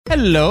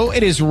Hello,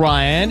 it is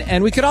Ryan,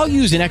 and we could all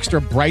use an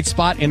extra bright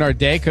spot in our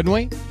day, couldn't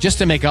we? Just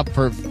to make up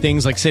for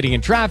things like sitting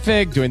in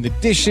traffic, doing the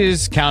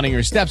dishes, counting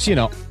your steps, you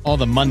know, all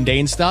the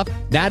mundane stuff.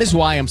 That is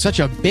why I'm such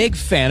a big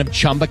fan of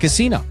Chumba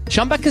Casino.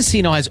 Chumba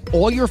Casino has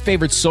all your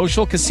favorite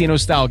social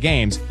casino-style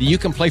games that you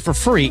can play for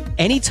free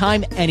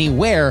anytime,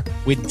 anywhere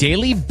with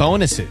daily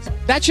bonuses.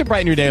 That should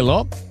brighten your day a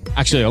little.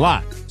 Actually, a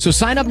lot. So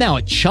sign up now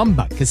at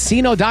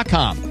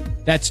ChumbaCasino.com.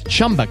 That's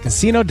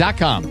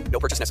ChumbaCasino.com. No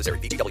purchase necessary.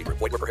 VGW Group.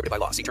 Void where prohibited by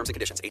law. See terms and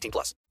conditions. 18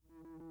 plus.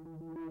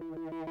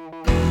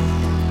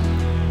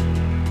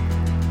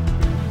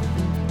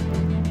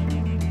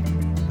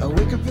 I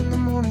wake up in the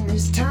morning,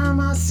 it's time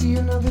I see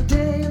another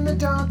day, and the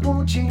dark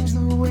won't change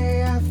the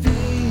way I feel.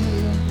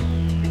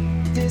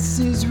 This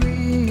is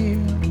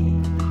real.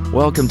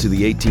 Welcome to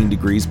the 18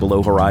 Degrees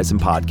Below Horizon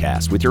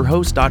podcast with your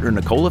host, Dr.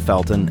 Nicole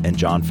Felton and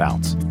John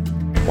Foutz.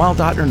 While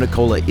Dr.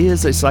 Nicole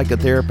is a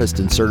psychotherapist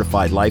and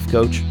certified life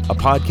coach, a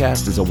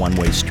podcast is a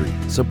one-way street,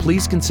 so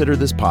please consider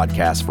this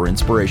podcast for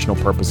inspirational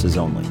purposes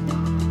only.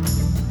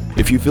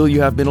 If you feel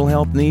you have mental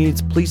health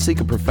needs, please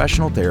seek a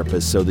professional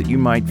therapist so that you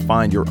might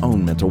find your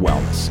own mental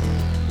wellness.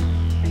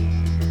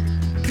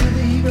 Feel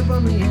the heat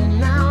above me, and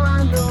now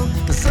I know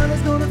the sun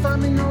is gonna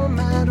find me no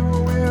matter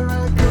where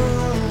I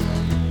go.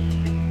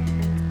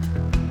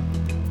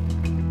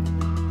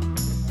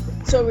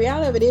 So the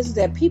reality of it is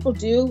that people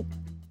do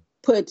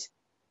put,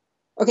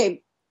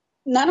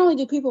 not only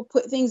do people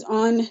put things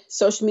on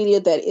social media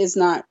that is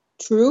not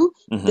true,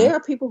 there are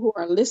people who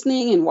are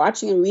listening and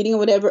watching and reading or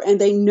whatever, and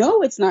they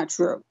know it's not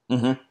true.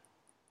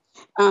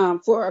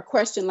 For a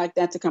question like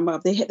that to come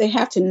up, they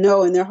have to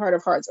know in their heart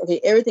of hearts,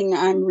 okay, everything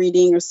I'm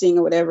reading or seeing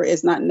or whatever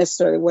is not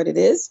necessarily what it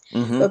is.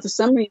 But for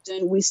some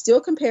reason, we still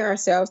compare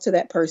ourselves to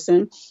that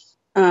person.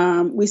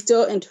 We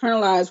still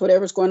internalize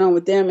whatever's going on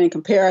with them and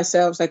compare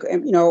ourselves like,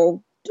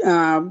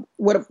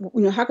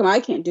 how come I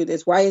can't do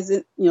this? Why is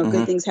it,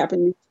 good things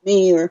happening to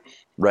me or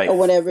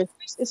whatever?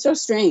 It's so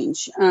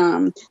strange.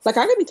 Like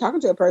I could be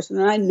talking to a person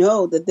and I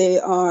know that they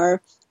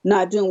are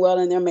not doing well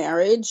in their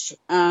marriage.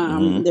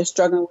 They're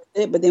struggling with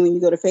it. But then when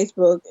you go to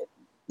Facebook,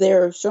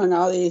 they're showing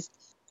all these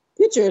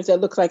pictures that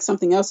look like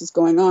something else is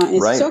going on.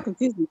 It's so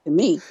confusing to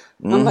me.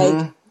 I'm like,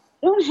 you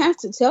don't have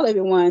to tell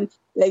everyone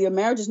that your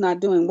marriage is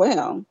not doing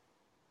well.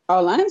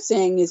 All I'm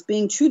saying is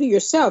being true to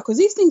yourself, because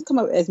these things come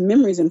up as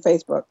memories in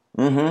Facebook.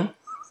 All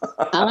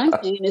I'm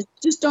saying is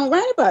just don't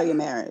write about your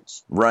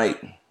marriage. Right.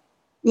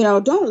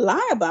 Don't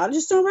lie about it.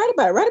 Just don't write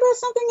about it. Write about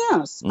something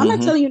else. I'm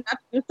not telling you not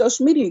to use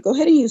social media. Go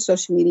ahead and use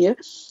social media,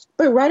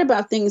 but write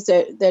about things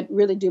that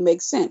really do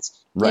make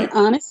sense. Right. And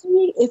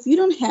honestly, if you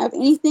don't have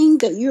anything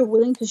that you're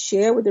willing to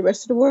share with the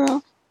rest of the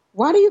world,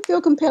 why do you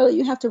feel compelled that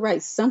you have to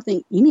write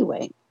something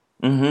anyway?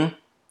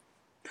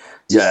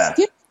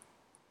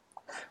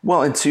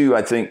 Well, and two,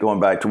 I think going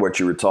back to what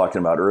you were talking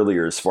about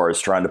earlier, as far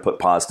as trying to put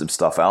positive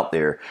stuff out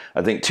there,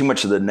 I think too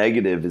much of the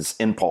negative is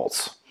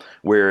impulse,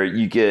 where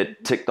you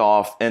get ticked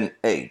off. And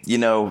hey,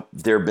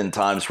 there have been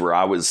times where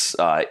I was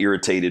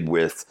irritated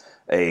with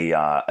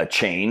a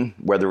chain,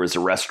 whether it was a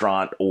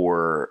restaurant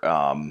or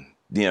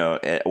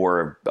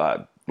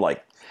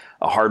like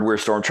a hardware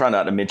store. I'm trying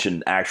not to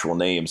mention actual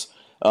names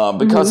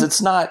because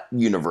it's not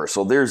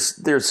universal. There's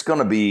going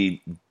to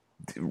be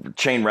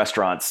chain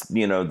restaurants,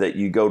 that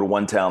you go to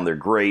one town, they're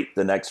great.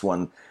 The next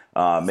one,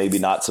 maybe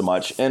not so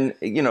much. And,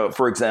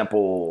 for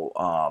example,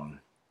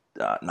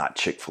 not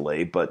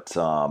Chick-fil-A, but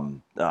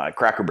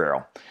Cracker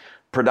Barrel,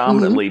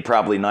 predominantly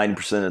probably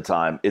 90% of the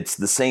time, it's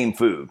the same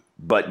food,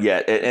 but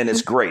yet, and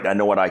it's great. I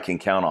know what I can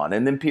count on.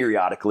 And then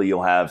periodically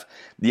you'll have,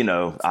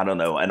 I don't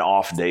know, an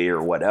off day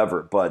or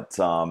whatever. But,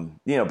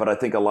 but I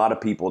think a lot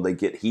of people, they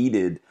get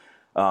heated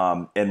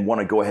and want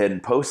to go ahead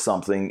and post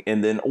something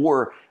and then,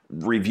 or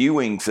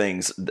reviewing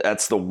things,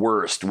 that's the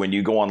worst. When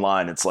you go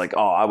online, it's like,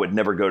 oh, I would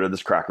never go to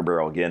this Cracker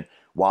Barrel again.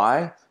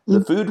 Why?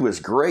 The food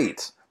was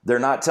great. They're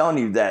not telling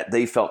you that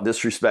they felt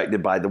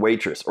disrespected by the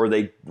waitress, or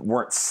they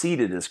weren't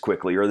seated as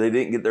quickly, or they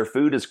didn't get their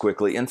food as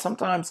quickly. And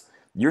sometimes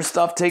your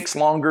stuff takes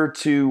longer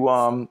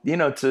to,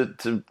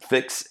 to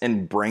fix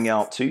and bring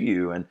out to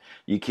you. And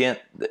you can't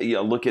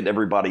look at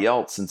everybody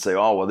else and say,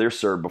 oh, well, they're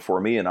served before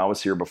me and I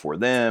was here before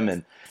them.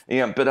 And,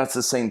 but that's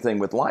the same thing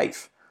with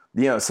life.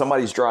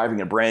 Somebody's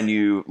driving a brand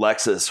new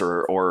Lexus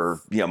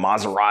or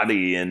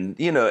Maserati, and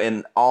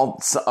and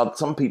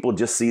some people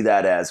just see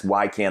that as,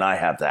 why can't I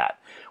have that?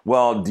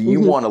 Well, do you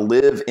want to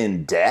live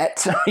in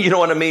debt? You know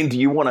what I mean? Do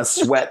you want to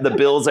sweat the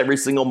bills every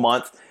single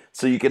month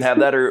so you can have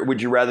that, or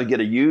would you rather get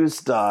a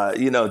used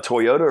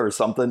Toyota or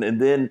something, and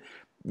then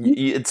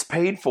it's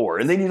paid for,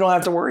 and then you don't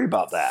have to worry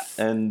about that?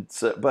 And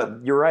so,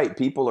 but you're right,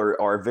 people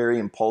are very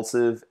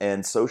impulsive,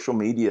 and social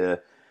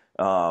media.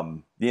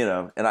 And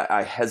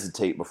I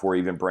hesitate before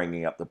even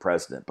bringing up the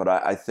president, but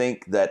I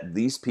think that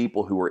these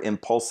people who are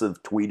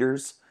impulsive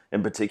tweeters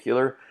in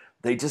particular,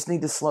 they just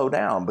need to slow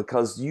down,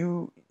 because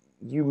you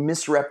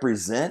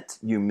misrepresent,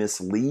 you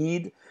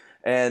mislead,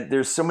 And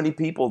there's so many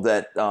people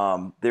that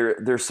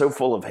they're so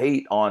full of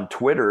hate on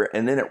Twitter,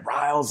 and then it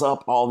riles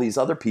up all these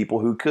other people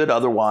who could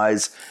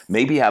otherwise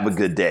maybe have a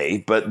good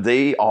day, but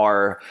they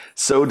are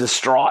so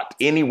distraught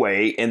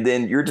anyway, and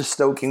then you're just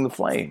stoking the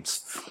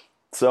flames.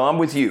 So I'm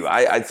with you.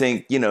 I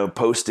think,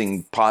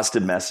 posting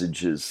positive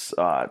messages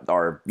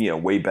are,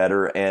 way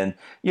better. And,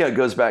 it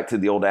goes back to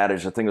the old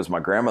adage, I think it was my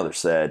grandmother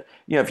said,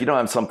 if you don't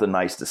have something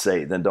nice to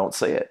say, then don't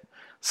say it.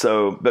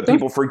 So, but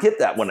people forget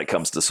that when it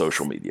comes to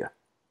social media.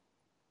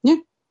 Yeah,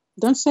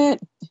 don't say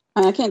it.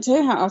 I can't tell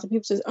you how often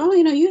people say, "Oh,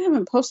 you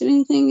haven't posted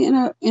anything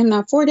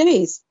in 4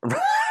 days."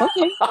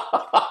 Okay.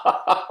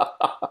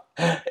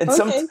 And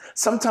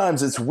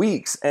sometimes it's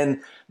weeks.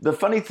 And the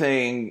funny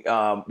thing,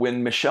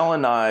 when Michelle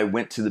and I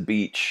went to the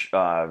beach,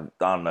 I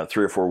don't know,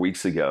 3 or 4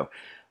 weeks ago,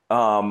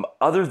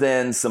 other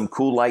than some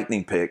cool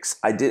lightning pics,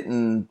 I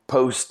didn't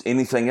post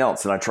anything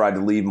else. And I tried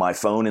to leave my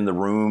phone in the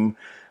room.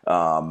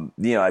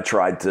 I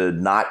tried to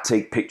not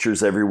take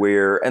pictures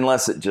everywhere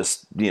unless it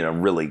just,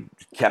 really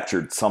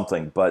captured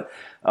something. But,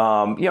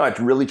 I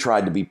really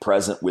tried to be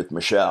present with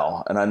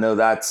Michelle. And I know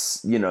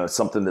that's,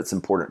 something that's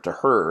important to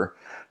her.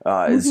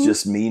 It's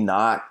just me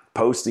not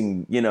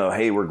posting,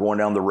 hey, we're going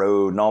down the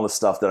road and all the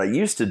stuff that I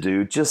used to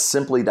do, just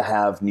simply to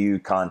have new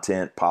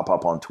content pop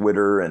up on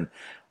Twitter. And,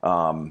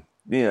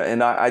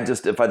 and I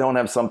just, if I don't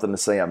have something to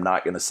say, I'm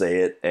not going to say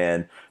it.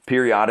 And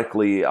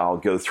periodically I'll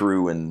go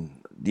through and,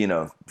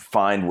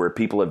 find where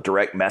people have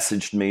direct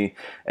messaged me,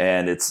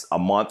 and it's a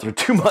month or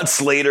 2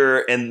 months later.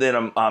 And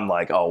then I'm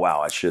like, oh,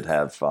 wow, I should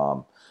have,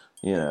 I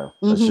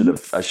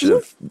should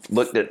have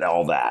looked at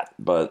all that.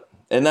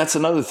 And that's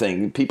another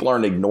thing. People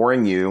aren't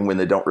ignoring you when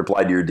they don't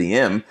reply to your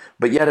DM,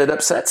 but yet it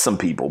upsets some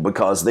people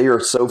because they are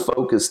so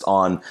focused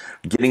on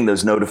getting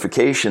those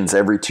notifications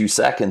every 2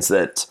 seconds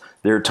that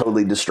they're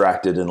totally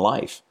distracted in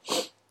life.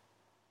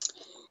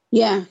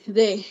 Yeah,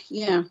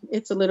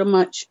 it's a little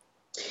much.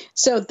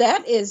 So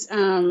that is,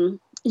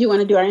 you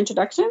want to do our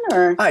introduction,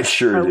 or? I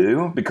sure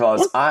do,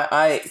 because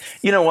I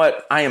you know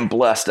what? I am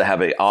blessed to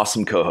have an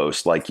awesome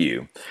co-host like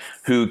you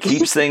who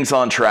keeps things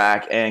on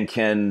track and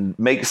can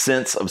make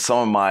sense of some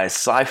of my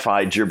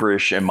sci-fi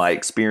gibberish and my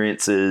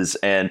experiences.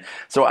 And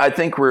so I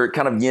think we're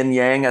kind of yin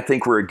yang. I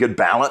think we're a good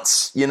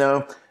balance,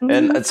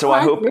 and so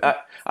I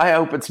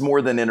hope it's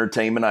more than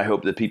entertainment. I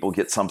hope that people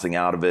get something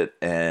out of it,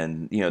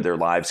 and, their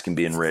lives can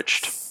be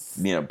enriched,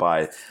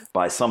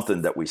 by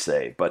something that we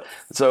say. But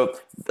so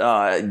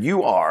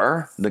you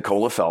are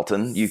Nicole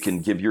Felton. You can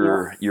give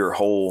your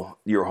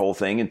whole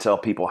thing and tell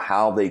people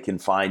how they can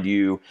find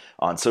you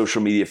on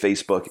social media,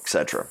 Facebook,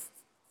 etc.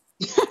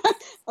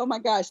 Oh my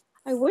gosh.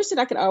 I wish that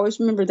I could always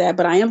remember that,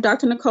 but I am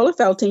Dr. Nicole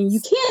Felton. You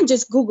can't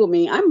just Google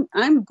me.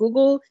 I'm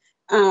Google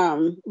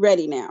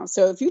ready now.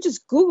 So if you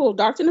just Google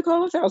Dr.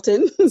 Nicole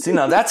Felton. See,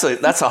 now that's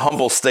a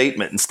humble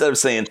statement. Instead of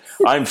saying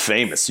I'm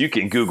famous, you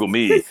can Google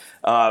me.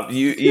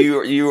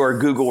 You are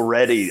Google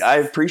ready. I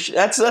appreciate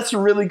that's a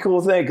really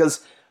cool thing because,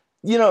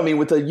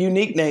 with a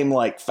unique name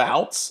like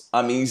Foutz,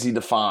 I'm easy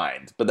to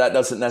find, but that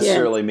doesn't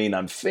necessarily mean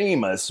I'm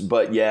famous,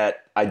 but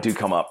yet I do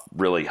come up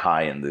really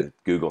high in the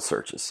Google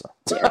searches. So.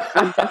 Yeah,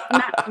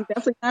 I'm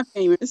definitely not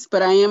famous,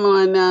 but I am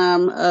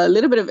on a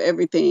little bit of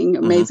everything,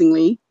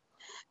 amazingly.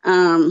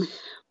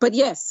 But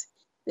yes,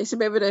 they should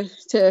be able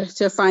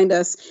to find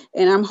us.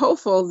 And I'm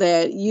hopeful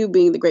that you,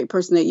 being the great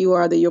person that you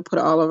are, that you'll put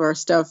all of our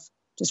stuff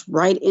just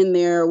right in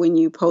there when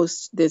you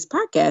post this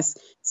podcast.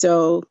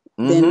 So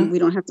then we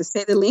don't have to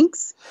say the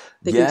links.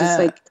 They can just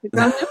click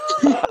on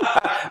them.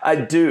 I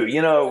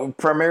do.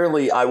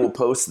 Primarily I will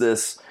post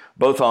this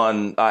both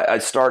on, I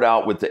start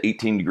out with the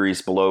 18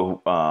 Degrees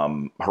Below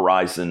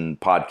Horizon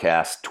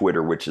podcast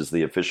Twitter, which is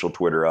the official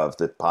Twitter of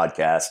the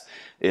podcast.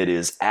 It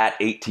is at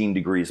 18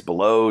 Degrees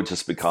Below,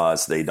 just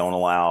because they don't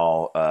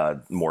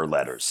allow more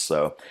letters.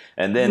 So,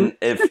 and then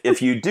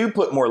if you do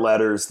put more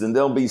letters, then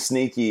they'll be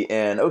sneaky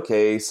and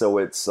so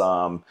it's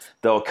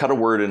they'll cut a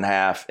word in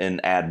half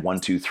and add 1,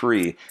 2,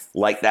 3.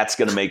 Like that's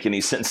going to make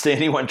any sense to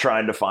anyone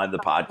trying to find the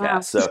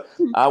podcast. So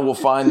I will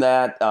find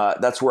that.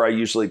 That's where I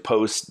usually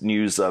post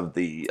news of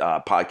the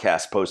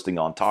podcast posting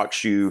on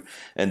TalkShoe,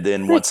 and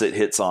then once it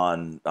hits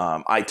on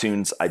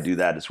iTunes, I do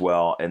that as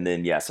well. And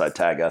then yes, I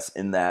tag us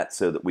in that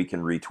so that we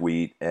can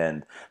retweet,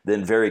 and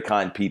then very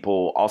kind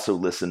people also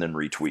listen and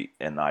retweet,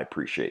 and I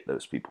appreciate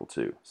those people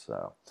too.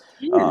 So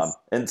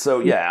and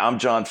so I'm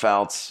John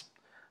Foutz.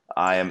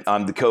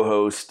 I'm the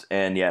co-host,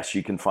 and yes,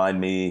 you can find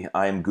me.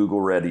 I am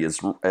Google ready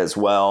as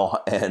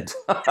well, and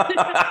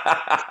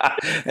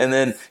and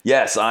then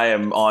yes, I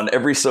am on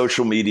every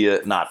social media,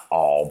 not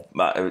all,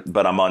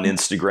 but I'm on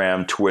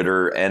Instagram,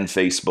 Twitter, and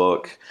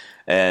Facebook.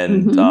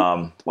 And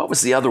what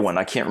was the other one?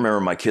 I can't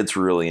remember. My kids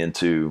were really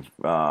into.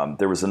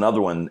 There was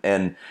another one,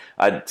 and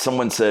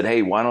someone said,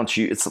 "Hey, why don't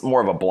you?" It's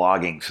more of a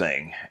blogging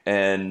thing,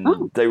 and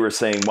they were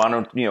saying, "Why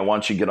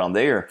don't you get on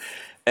there?"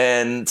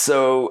 And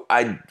so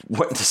I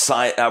went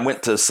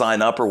to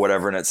sign up or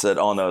whatever, and it said,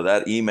 "Oh no,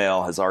 that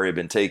email has already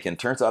been taken."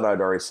 Turns out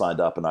I'd already signed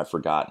up and I'd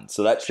forgotten.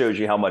 So that shows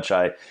you how much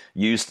I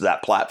used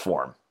that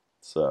platform.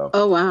 So,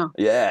 oh, wow.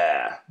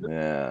 yeah.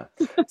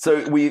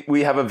 So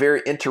we have a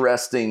very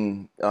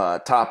interesting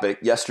topic.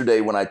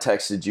 Yesterday when I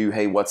texted you,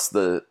 hey, what's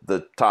the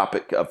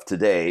topic of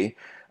today?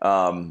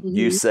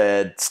 You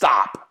said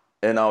stop.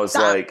 And I was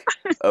like,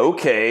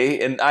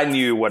 okay. And I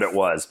knew what it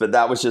was, but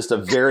that was just a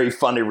very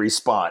funny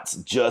response.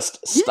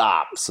 Just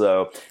stop.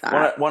 So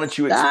why don't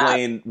you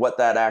explain what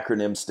that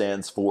acronym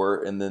stands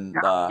for? And then,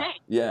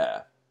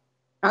 yeah.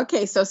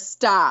 Okay, so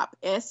STOP,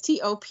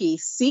 S-T-O-P,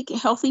 seek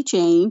healthy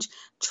change,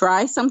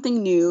 try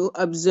something new,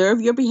 observe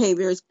your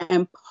behaviors,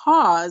 and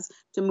pause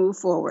to move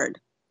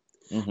forward.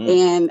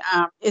 And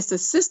it's a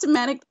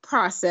systematic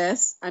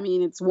process. I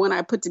mean, it's one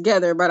I put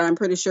together, but I'm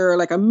pretty sure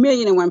like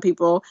 1,000,001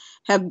 people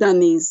have done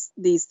these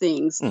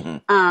things.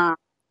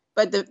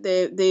 But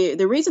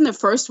the reason the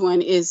first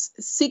one is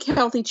seek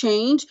healthy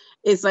change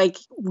is like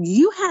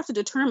you have to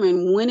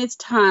determine when it's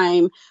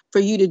time for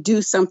you to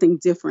do something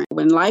different.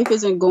 When life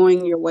isn't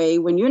going your way,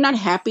 when you're not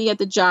happy at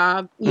the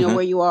job, you know,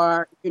 where you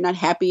are, you're not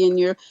happy in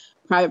your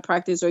private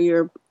practice or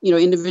your,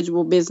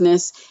 individual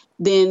business,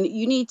 then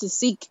you need to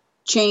seek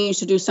change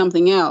to do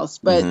something else.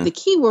 But the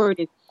key word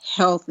is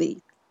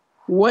healthy.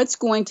 What's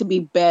going to be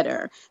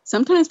better?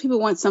 Sometimes people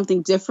want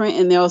something different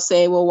and they'll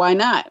say, well, why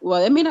not?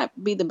 Well, it may not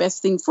be the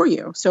best thing for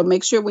you. So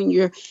make sure when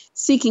you're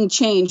seeking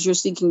change, you're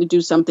seeking to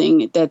do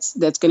something that's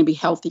going to be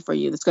healthy for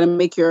you. That's going to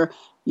make your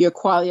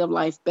quality of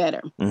life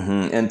better.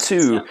 And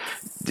two,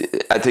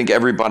 I think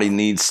everybody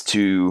needs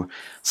to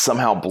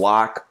somehow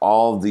block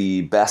all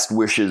the best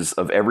wishes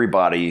of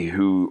everybody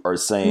who are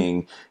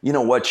saying, you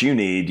know what you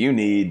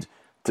need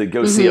to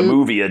go see a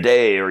movie a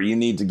day, or you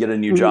need to get a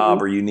new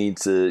job, or you need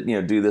to,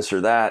 do this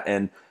or that.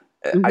 And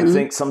I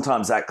think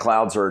sometimes that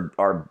clouds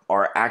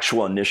our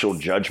actual initial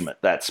judgment,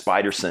 that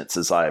spider sense,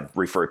 as I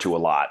refer to a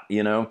lot,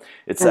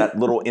 it's that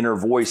little inner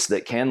voice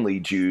that can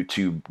lead you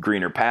to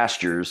greener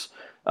pastures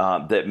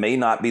that may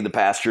not be the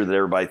pasture that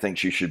everybody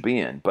thinks you should be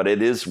in, but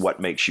it is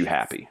what makes you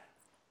happy.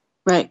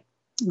 Right.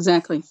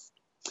 Exactly.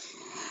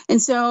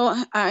 And so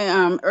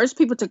I urge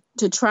people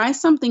to try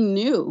something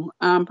new.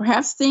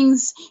 Perhaps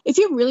things, if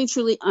you're really,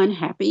 truly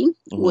unhappy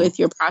with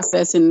your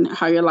process and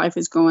how your life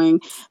is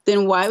going,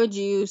 then why would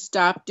you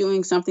stop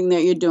doing something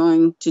that you're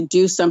doing to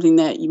do something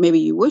that maybe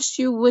you wish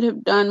you would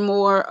have done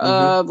more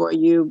of, or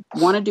you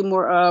want to do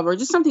more of, or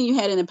just something you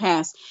had in the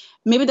past?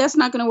 Maybe that's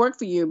not going to work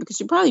for you because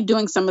you're probably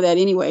doing some of that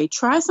anyway.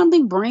 Try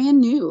something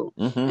brand new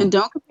and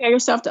don't compare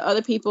yourself to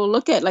other people.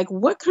 Look at like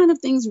what kind of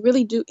things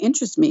really do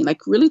interest me.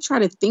 Like really try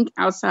to think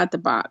outside the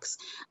box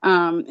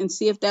and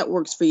see if that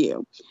works for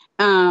you.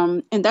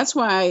 And that's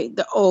why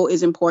the O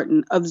is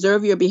important.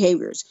 Observe your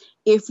behaviors.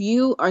 If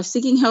you are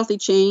seeking healthy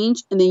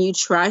change and then you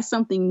try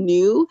something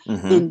new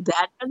and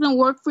that doesn't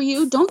work for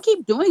you, don't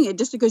keep doing it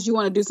just because you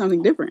want to do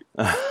something different.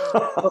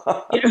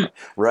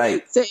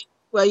 Right. So,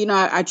 well,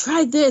 I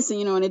tried this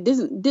and, it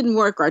didn't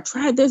work, or I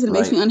tried this and it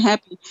makes me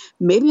unhappy.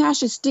 Maybe I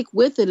should stick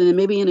with it. And then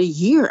maybe in a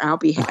year I'll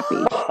be happy.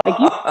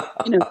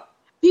 Like,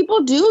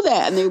 people do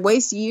that and they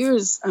waste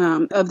years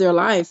of their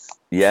life.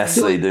 Yes,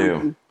 they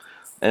do.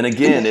 And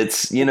again,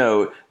 it's,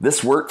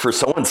 this worked for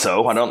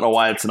so-and-so. I don't know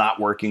why it's not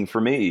working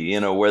for me,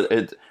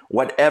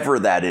 whatever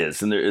that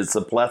is. And it's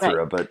a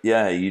plethora, but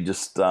you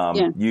just,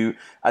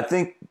 I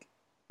think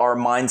our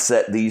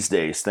mindset these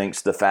days,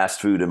 thanks to fast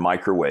food and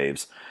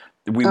microwaves,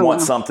 we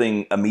want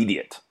something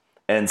immediate.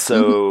 And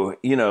so,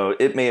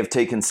 it may have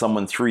taken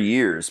someone 3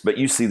 years, but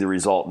you see the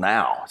result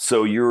now.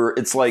 So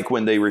it's like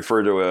when they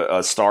refer to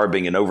a star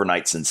being an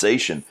overnight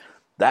sensation,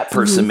 that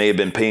person may have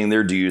been paying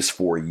their dues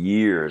for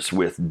years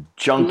with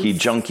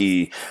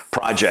junky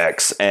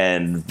projects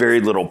and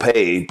very little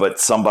pay, but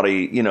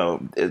somebody,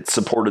 it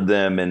supported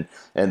them and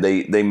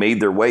they made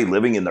their way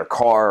living in their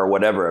car or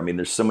whatever. I mean,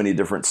 there's so many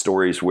different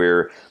stories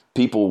where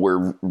people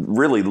were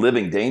really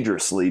living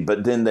dangerously,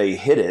 but then they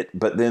hit it.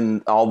 But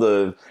then all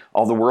the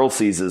world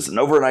sees is an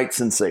overnight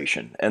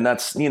sensation. And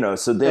that's,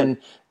 so then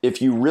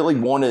if you really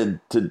wanted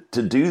to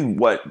do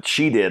what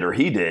she did or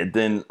he did,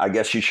 then I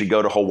guess you should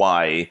go to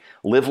Hawaii,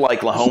 live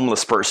like a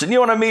homeless person. You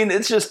know what I mean?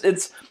 It's just,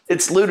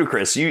 it's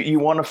ludicrous. You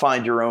want to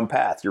find your own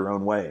path, your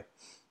own way.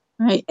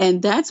 Right.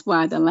 And that's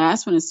why the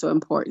last one is so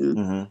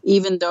important.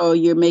 Even though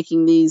you're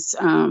making these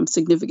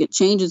significant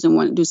changes and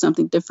want to do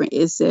something different,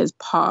 it says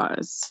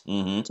pause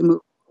to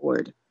move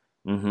forward.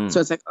 So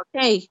it's like,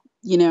 okay,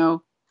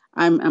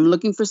 I'm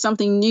looking for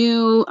something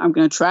new. I'm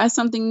going to try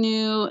something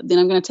new. Then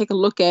I'm going to take a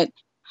look at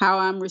how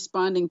I'm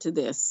responding to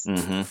this.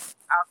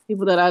 How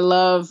people that I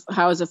love,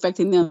 how it's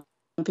affecting them.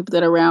 People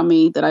that are around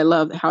me that I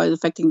love, how it's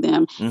affecting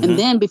them. And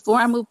then before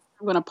I move,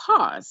 I'm going to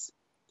pause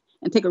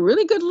and take a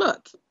really good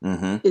look.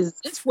 Is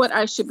this what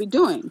I should be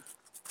doing?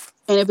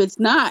 And if it's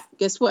not,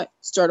 guess what?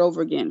 Start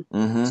over again.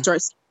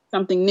 Start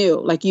something new.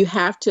 Like you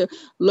have to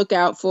look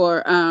out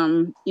for,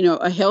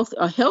 a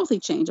healthy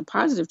change, a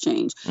positive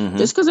change.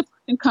 Just because a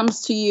person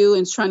comes to you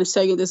and is trying to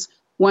sell you this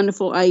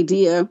wonderful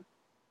idea,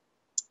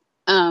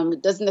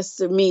 it doesn't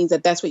necessarily mean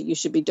that that's what you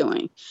should be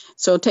doing.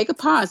 So take a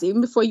pause even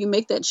before you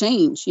make that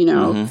change.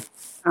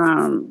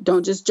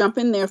 Don't just jump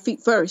in there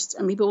feet first.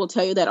 And people will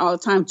tell you that all the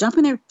time. Jump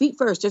in there feet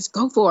first. Just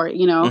go for it.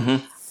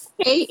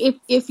 okay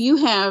if you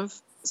have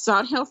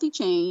sought healthy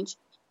change,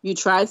 you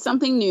tried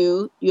something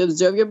new, you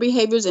observe your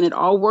behaviors, and it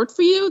all worked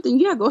for you, then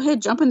yeah, go ahead,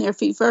 jump in there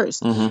feet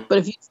 1st. Mm-hmm. But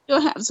if you still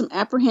have some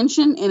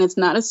apprehension and it's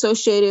not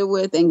associated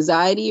with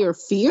anxiety or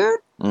fear,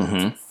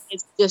 Mm-hmm.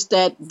 it's just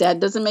that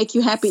doesn't make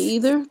you happy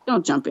either,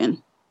 don't jump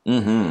in.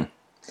 Mm-hmm.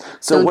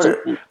 So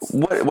Don't jump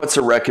in. what's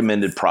a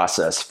recommended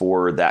process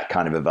for that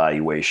kind of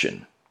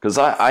evaluation? Because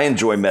I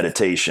enjoy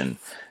meditation,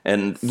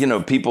 and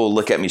people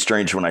look at me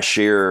strange when I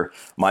share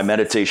my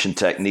meditation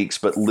techniques,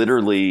 but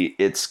literally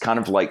it's kind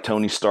of like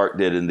Tony Stark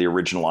did in the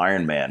original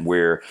Iron Man,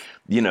 where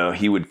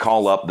he would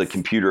call up the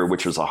computer,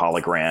 which was a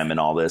hologram and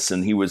all this,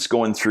 and he was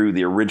going through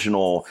the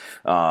original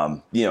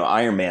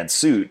Iron Man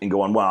suit and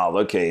going, wow,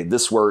 okay,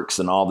 this works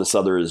and all this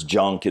other is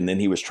junk, and then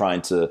he was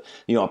trying to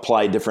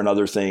apply different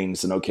other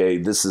things, and okay,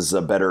 this is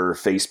a better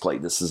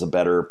faceplate, this is a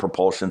better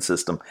propulsion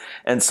system,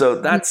 and so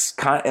that's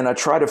and I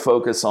try to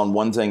focus on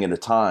one thing at a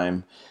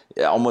time,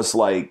 almost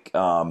like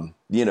I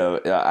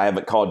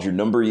haven't called your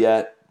number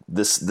yet,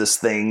 this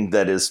thing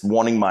that is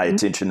wanting my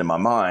attention in my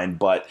mind,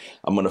 but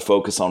I'm going to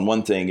focus on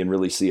one thing and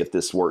really see if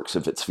this works,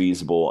 if it's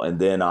feasible, and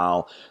then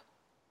I'll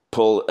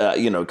put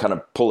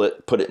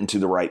it into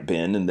the right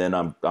bin, and then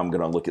I'm going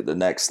to look at the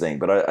next thing.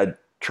 But I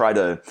try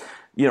to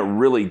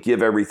really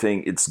give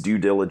everything its due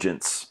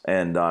diligence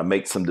and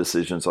make some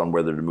decisions on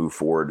whether to move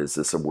forward. Is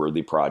this a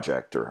worthy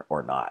project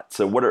or not?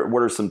 So what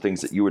are some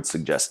things that you would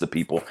suggest to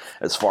people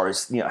as far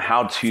as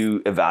how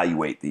to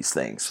evaluate these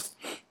things?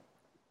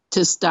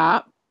 To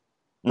stop.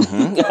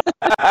 Mm-hmm.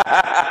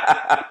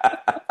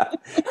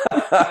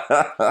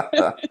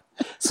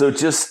 So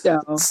just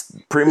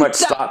pretty much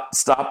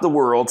stop the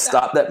world,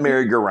 stop that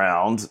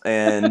merry-go-round,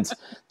 and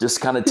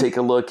just kind of take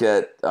a look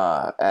at.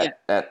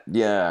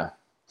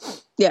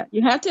 Yeah,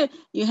 you have to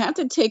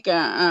take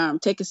a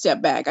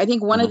step back. I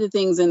think one of the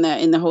things in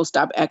the whole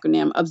STOP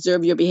acronym,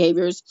 observe your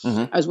behaviors.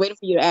 I was waiting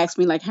for you to ask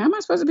me, like, how am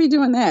I supposed to be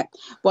doing that?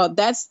 Well,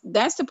 that's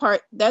the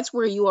part. That's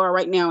where you are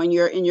right now in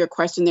your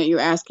question that you're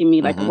asking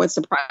me, like, what's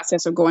the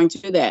process of going to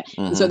do that?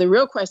 And so the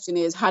real question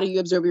is, how do you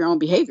observe your own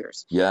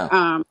behaviors?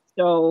 Yeah.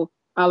 So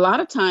a lot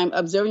of time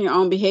observing your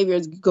own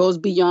behaviors goes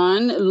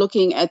beyond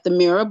looking at the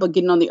mirror, but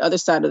getting on the other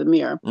side of the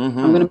mirror. I'm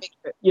going to make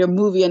your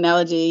movie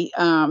analogy,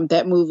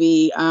 that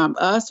movie,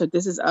 Us, or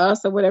This Is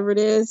Us, or whatever it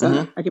is.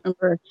 I can't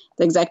remember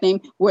the exact name,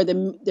 where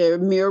the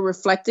mirror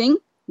reflecting,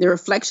 the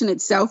reflection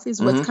itself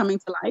is what's coming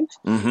to life.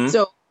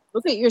 So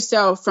look at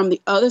yourself from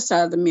the other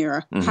side of the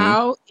mirror.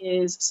 How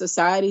is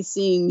society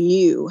seeing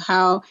you?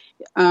 How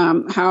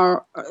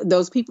are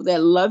those people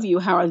that love you,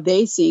 how are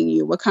they seeing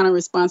you? What kind of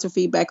response or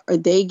feedback are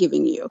they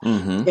giving you?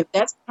 If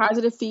that's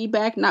positive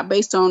feedback, not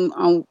based on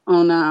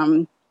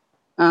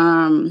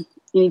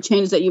any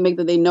changes that you make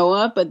that they know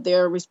of, but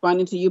they're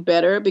responding to you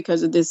better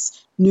because of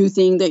this new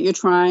thing that you're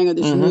trying or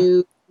this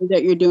new thing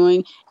that you're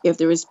doing. If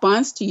the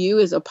response to you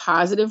is a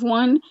positive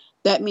one,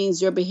 that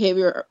means your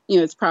behavior,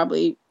 it's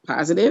probably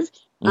positive.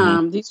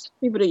 These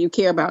people that you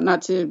care about,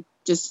 not to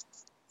just,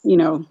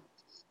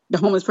 the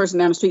homeless person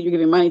down the street you're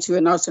giving money to,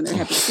 and all of a sudden they're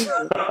happy to see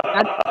you.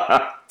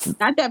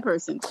 Not that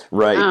person.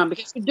 Right.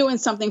 Because you're doing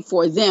something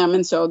for them,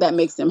 and so that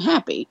makes them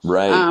happy.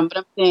 Right. But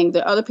I'm saying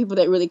the other people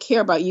that really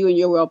care about you and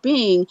your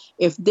well-being,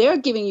 if they're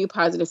giving you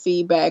positive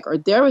feedback or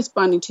they're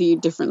responding to you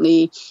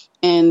differently,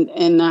 and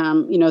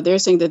they're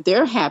saying that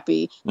they're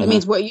happy, that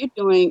means what you're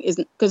doing is,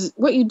 because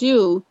what you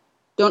do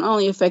don't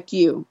only affect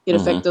you, it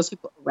affects those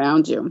people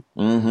around you.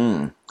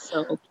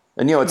 So,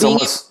 and it's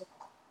almost.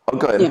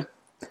 Go ahead. Yeah.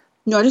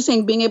 No, I'm just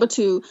saying being able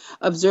to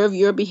observe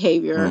your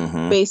behavior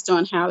based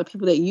on how the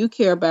people that you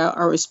care about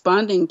are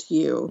responding to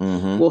you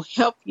will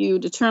help you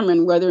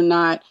determine whether or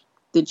not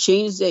the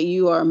changes that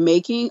you are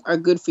making are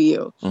good for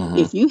you.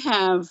 If you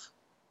have,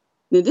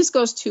 now this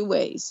goes two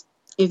ways.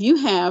 If you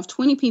have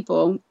 20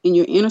 people in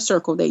your inner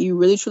circle that you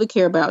really truly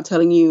care about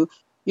telling you,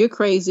 you're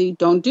crazy,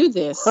 don't do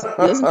this,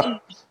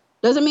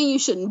 doesn't mean you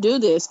shouldn't do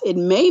this. It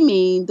may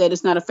mean that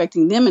it's not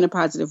affecting them in a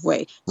positive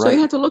way. So you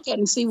have to look at it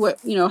and see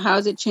what, how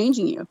is it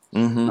changing you?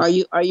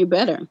 Are you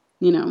better?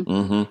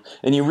 And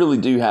you really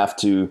do have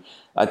to,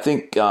 I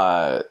think,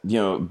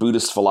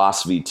 Buddhist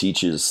philosophy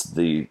teaches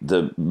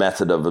the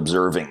method of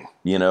observing,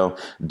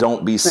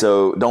 don't be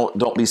so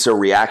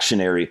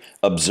reactionary,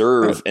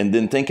 observe and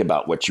then think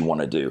about what you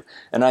want to do.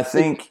 And I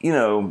think,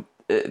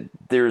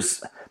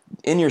 there's,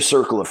 in your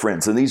circle of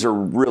friends, and these are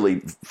really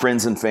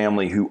friends and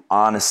family who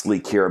honestly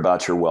care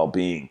about your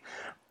well-being,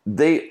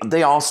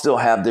 they all still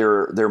have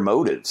their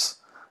motives.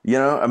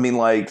 I mean,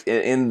 like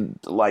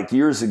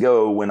years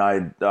ago when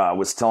I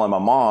was telling my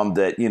mom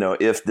that,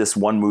 if this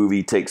one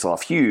movie takes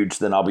off huge,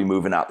 then I'll be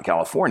moving out to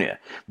California.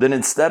 Then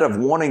instead of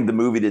wanting the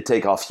movie to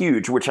take off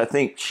huge, which I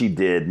think she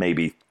did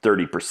maybe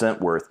 30%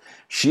 worth,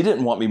 she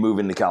didn't want me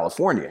moving to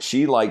California.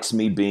 She likes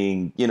me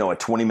being, a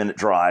 20-minute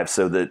drive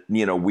so that,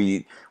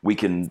 we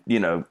can,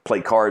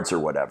 play cards or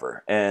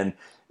whatever. And,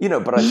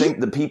 but I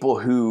think the people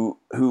the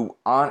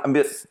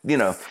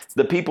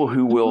people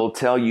who will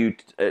tell you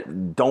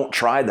don't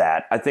try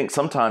that, I think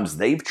sometimes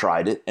they've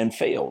tried it and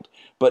failed.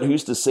 But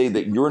who's to say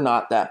that you're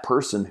not that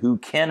person who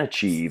can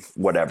achieve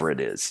whatever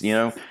it is,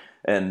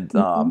 And,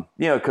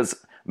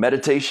 because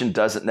meditation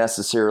doesn't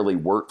necessarily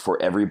work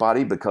for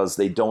everybody because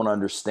they don't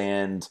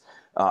understand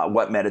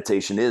what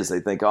meditation is. They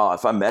think, oh,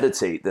 if I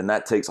meditate, then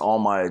that takes all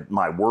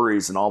my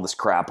worries and all this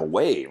crap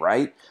away,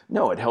 right?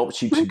 No, it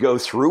helps you to go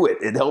through it.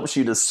 It helps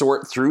you to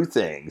sort through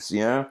things,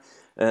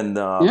 And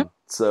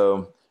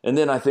so, and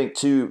then I think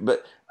too,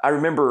 but I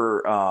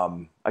remember,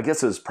 I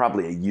guess it was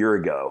probably a year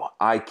ago,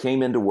 I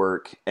came into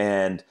work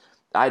and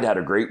I'd had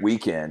a great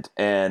weekend,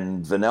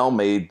 and Vanelle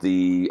made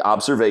the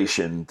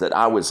observation that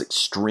I was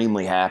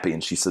extremely happy,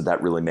 and she said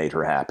that really made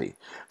her happy.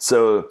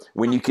 So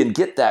when you can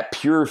get that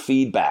pure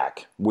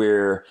feedback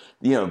where,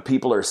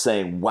 people are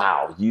saying,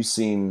 wow, you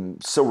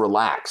seem so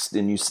relaxed,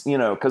 and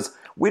because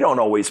we don't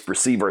always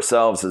perceive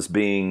ourselves as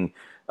being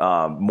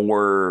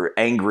more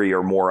angry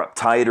or more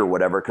uptight or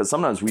whatever, because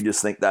sometimes we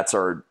just think that's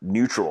our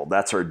neutral,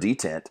 that's our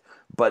detent,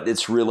 but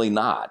it's really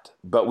not.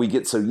 But we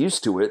get so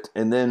used to it,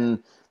 and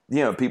then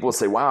people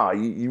say, wow,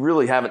 you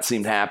really haven't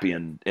seemed happy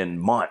in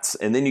months.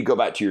 And then you go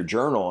back to your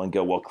journal and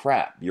go, well,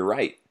 crap, you're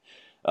right.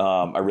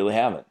 I really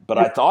haven't. But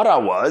I thought I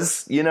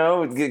was,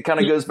 it kind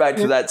of goes back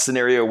to that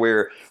scenario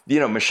where,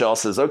 Michelle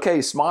says,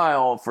 okay,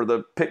 smile for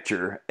the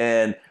picture.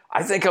 And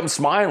I think I'm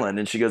smiling.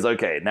 And she goes,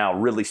 okay, now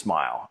really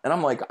smile. And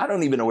I'm like, I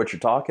don't even know what you're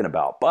talking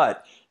about.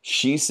 But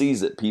she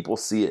sees it. People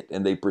see it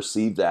and they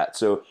perceive that.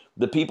 So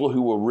the people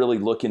who will really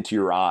look into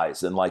your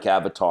eyes and like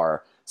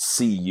Avatar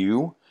see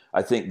you,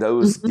 I think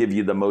those give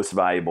you the most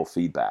valuable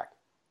feedback.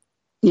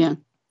 Yeah.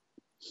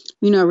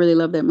 I really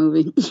love that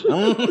movie.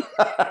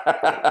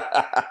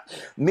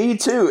 Me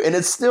too. And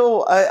it's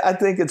still, I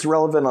think it's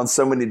relevant on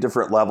so many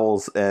different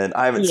levels. And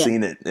I haven't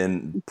seen it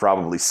in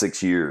probably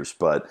 6 years.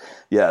 But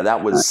yeah,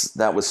 that was,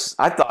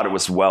 I thought it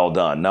was well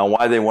done. Now,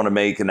 why they want to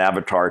make an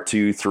Avatar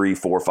 2, 3,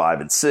 4,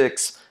 5, and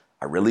 6,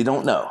 I really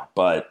don't know.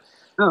 But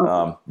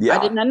I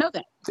did not know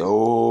that.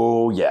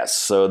 Oh, yes.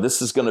 So this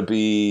is going to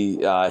be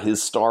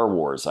his Star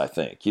Wars, I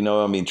think.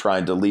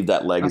 Trying to leave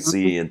that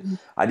legacy. And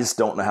I just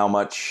don't know how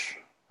much.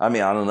 I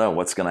don't know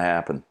what's going to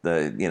happen.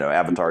 The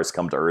avatars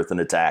come to Earth and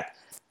attack.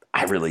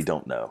 I really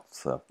don't know.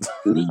 So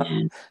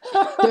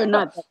they're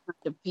not that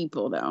kind of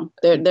people, though.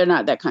 They're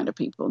not that kind of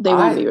people. They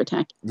won't be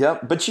attacking. Yeah,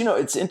 but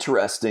it's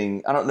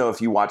interesting. I don't know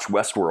if you watch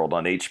Westworld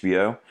on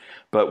HBO,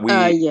 but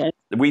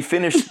we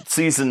finished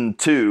season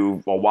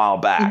 2 a while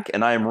back,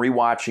 and I am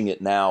rewatching it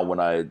now when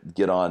I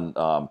get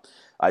on.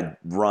 I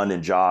run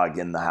and jog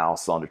in the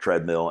house on the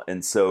treadmill,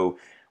 and so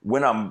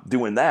when I'm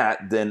doing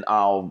that, then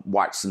I'll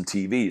watch some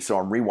TV. So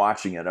I'm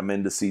rewatching it. I'm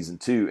into season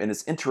 2, and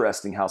it's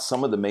interesting how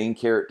some of the main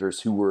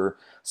characters who were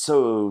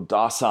so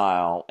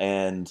docile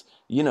and,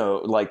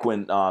 like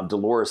when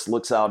Dolores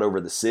looks out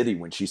over the city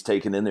when she's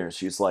taken in there,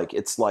 she's like,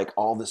 it's like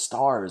all the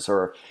stars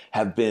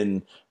have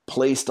been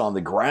placed on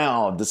the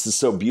ground. This is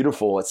so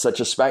beautiful. It's such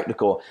a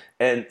spectacle.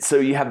 And so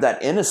you have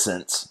that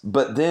innocence,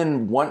 but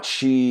then once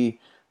she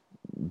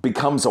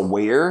becomes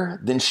aware,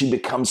 then she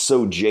becomes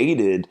so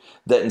jaded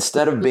that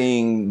instead of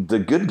being the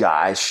good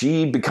guy,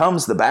 she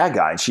becomes the bad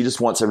guy, and she just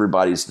wants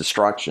everybody's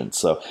destruction.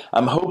 So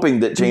I'm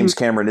hoping that James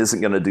Cameron isn't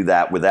going to do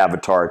that with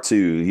Avatar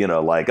 2,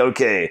 like,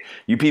 okay,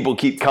 you people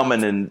keep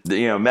coming and,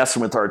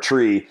 messing with our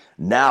tree.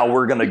 Now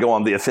we're going to go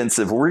on the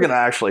offensive. We're going to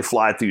actually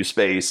fly through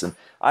space. And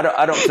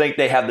I don't think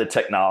they have the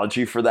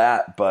technology for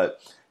that, but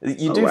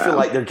you do feel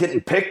like they're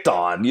getting picked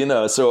on,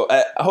 so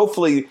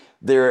hopefully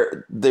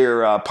their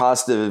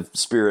positive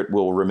spirit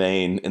will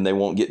remain and they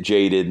won't get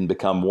jaded and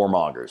become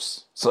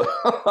warmongers. So,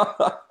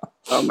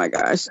 oh my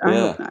gosh, I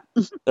hope not.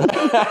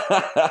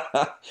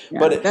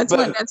 That's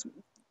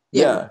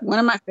one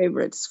of my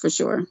favorites for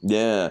sure.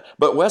 Yeah,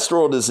 but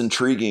Westworld is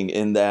intriguing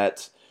in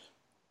that,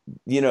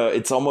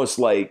 it's almost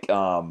like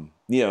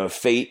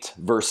fate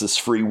versus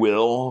free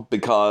will,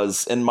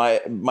 because and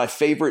my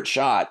favorite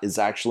shot is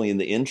actually in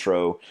the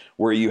intro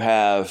where you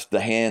have the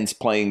hands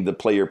playing the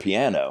player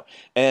piano,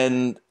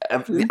 and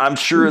I'm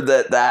sure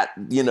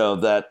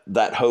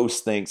that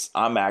host thinks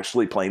I'm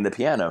actually playing the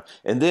piano,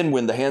 and then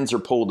when the hands are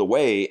pulled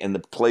away and the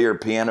player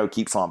piano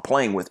keeps on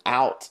playing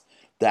without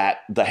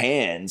the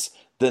hands,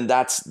 then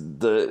that's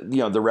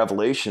the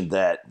revelation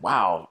that,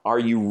 wow, are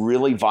you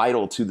really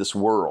vital to this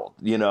world?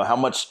 How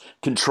much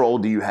control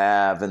do you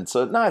have? And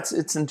so, no,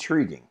 it's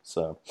intriguing.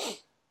 So,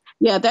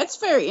 yeah, that's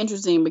very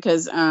interesting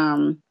because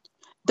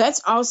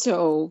that's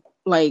also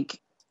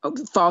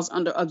falls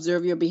under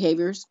observe your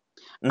behaviors,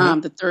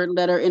 the third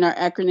letter in our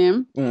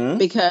acronym,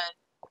 because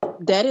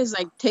that is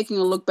like taking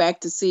a look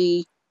back to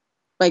see,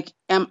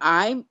 am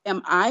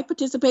I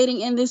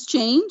participating in this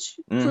change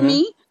for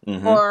me?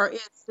 Or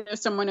is there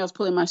someone else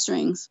pulling my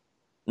strings?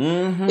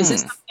 Is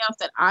this something else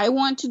that I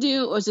want to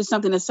do, or is this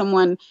something that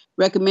someone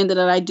recommended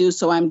that I do,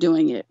 so I'm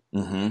doing it?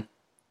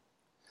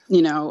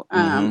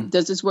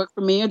 Does this work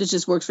for me, or does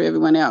this work for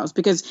everyone else?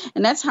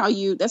 And that's how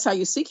you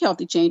seek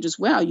healthy change as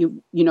well.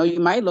 You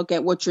might look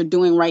at what you're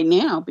doing right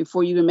now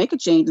before you even make a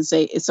change and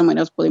say, is someone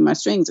else pulling my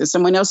strings? Is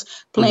someone else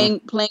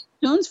playing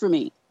tunes for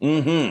me?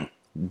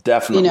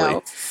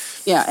 Definitely.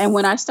 Yeah. And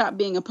when I stop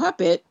being a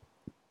puppet,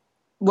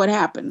 what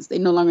happens? They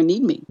no longer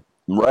need me.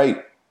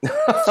 Right.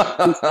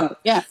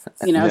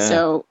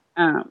 So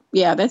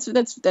Yeah,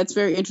 that's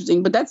very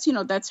interesting. But that's,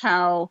 that's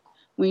how,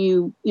 when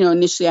you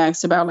initially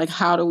asked about like,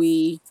 how do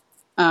we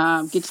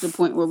get to the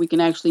point where we can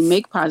actually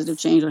make positive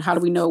change, or how do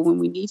we know when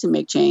we need to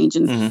make change?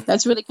 And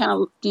that's really kind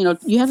of,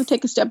 you have to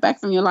take a step back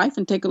from your life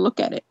and take a look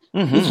at it.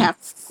 You have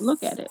to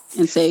look at it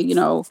and say,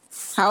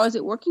 how is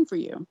it working for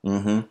you?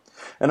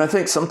 And I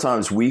think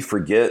sometimes we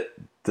forget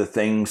the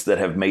things that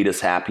have made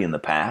us happy in the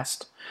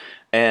past.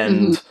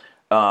 And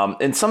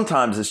and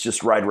sometimes it's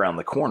just right around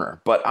the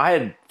corner. But I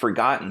had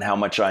forgotten how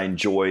much I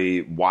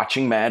enjoy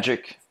watching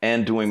magic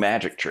and doing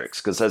magic tricks.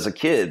 Because as a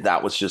kid,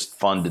 that was just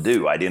fun to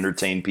do. I'd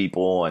entertain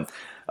people and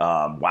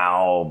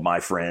wow my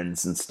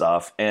friends and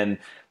stuff.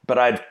 But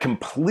I'd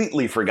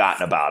completely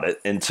forgotten about it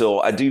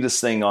until I do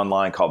this thing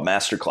online called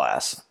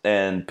Masterclass.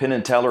 And Penn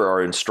and Teller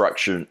are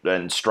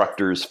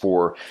instructors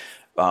for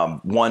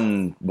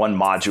one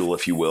module,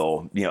 if you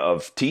will,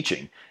 of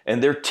teaching.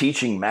 And they're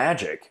teaching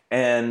magic.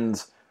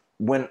 And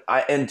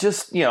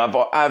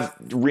I've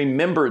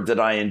remembered that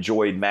I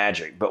enjoyed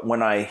magic, but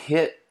when I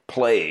hit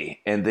play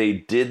and they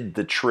did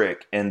the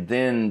trick and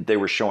then they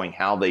were showing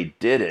how they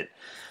did it,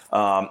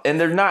 and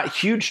they're not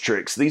huge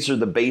tricks. These are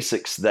the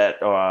basics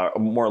that are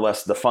more or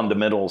less the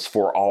fundamentals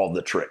for all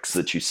the tricks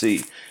that you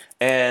see.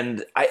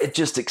 And it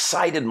just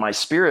excited my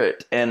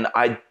spirit. And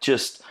I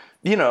just,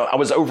 I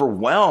was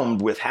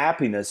overwhelmed with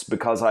happiness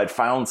because I'd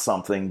found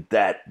something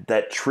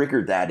that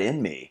triggered that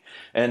in me.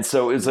 And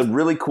so it was a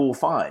really cool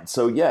find.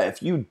 So yeah,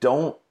 if you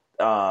don't,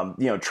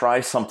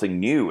 try something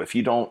new, if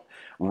you don't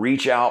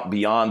reach out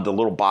beyond the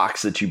little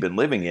box that you've been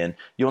living in,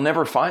 you'll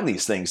never find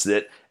these things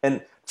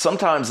and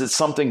sometimes it's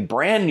something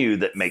brand new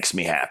that makes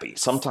me happy.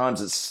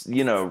 Sometimes it's,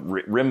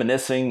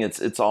 reminiscing,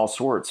 it's all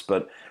sorts,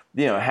 but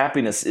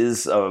happiness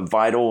is a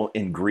vital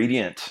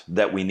ingredient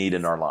that we need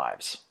in our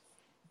lives.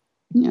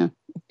 Yeah,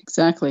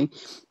 exactly.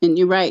 And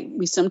you're right.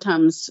 We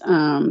sometimes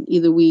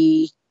either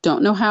we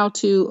don't know how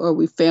to, or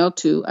we fail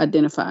to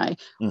identify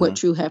what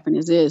true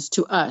happiness is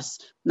to us,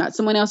 not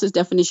someone else's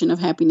definition of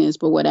happiness,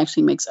 but what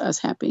actually makes us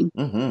happy.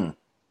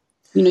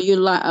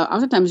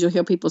 Oftentimes you'll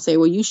hear people say,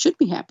 well, you should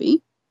be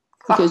happy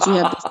because you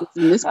have this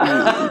and this going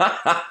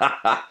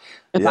on.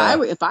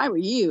 If I were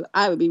you,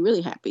 I would be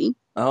really happy.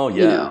 Oh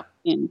yeah.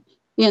 And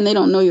they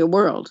don't know your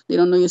world. They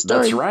don't know your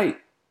story.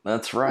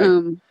 That's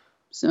right.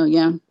 So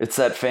yeah, it's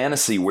that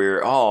fantasy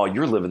where,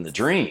 you're living the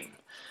dream.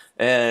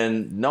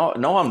 And no,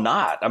 I'm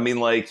not. I mean,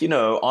 like,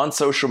 on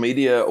social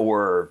media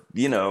or,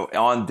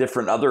 on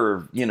different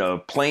other,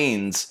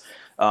 planes,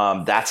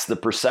 that's the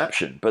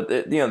perception. But,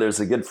 there's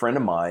a good friend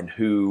of mine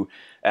who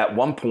at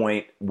one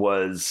point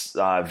was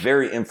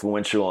very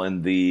influential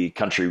in the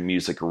country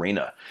music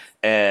arena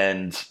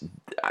and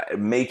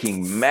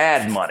making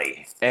mad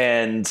money.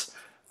 And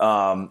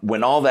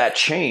when all that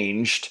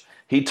changed,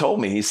 he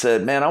told me, he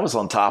said, man, I was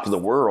on top of the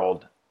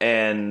world.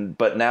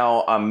 But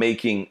now I'm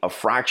making a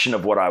fraction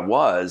of what I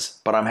was,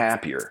 but I'm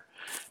happier.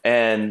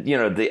 And,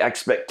 the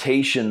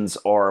expectations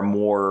are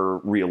more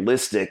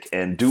realistic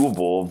and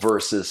doable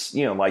versus,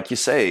 like you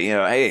say,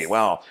 hey,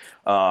 well,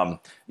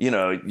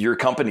 your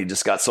company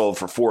just got sold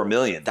for $4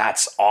 million.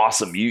 That's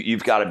awesome.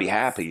 You've got to be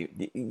happy.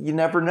 You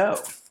never know,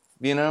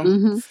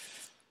 Yep.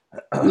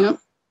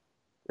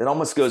 It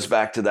almost goes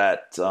back to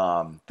that,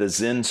 the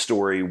Zen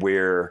story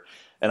where,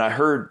 and I've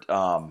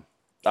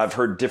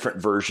heard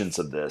different versions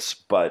of this,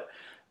 but,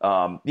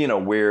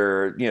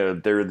 where,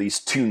 there are these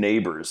two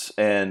neighbors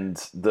and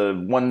the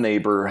one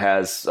neighbor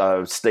has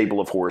a stable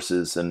of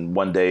horses and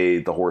one day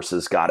the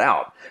horses got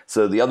out.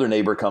 So the other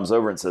neighbor comes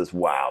over and says,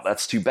 wow,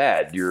 that's too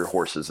bad. Your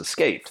horses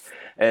escaped.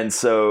 And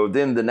so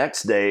then the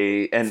next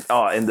day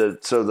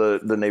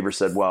the neighbor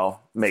said,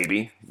 well,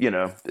 maybe,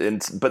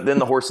 but then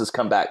the horses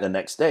come back the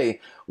next day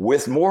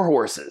with more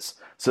horses.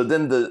 So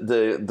then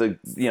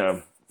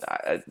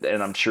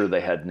and I'm sure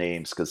they had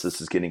names because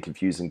this is getting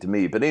confusing to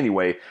me. But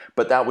anyway,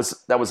 that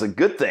was a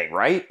good thing,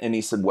 right? And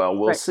he said, well,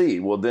 we'll see.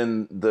 Well,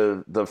 then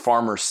the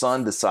farmer's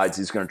son decides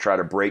he's going to try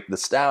to break the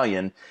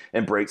stallion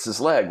and breaks his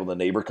leg. Well, the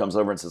neighbor comes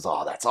over and says,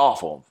 oh, that's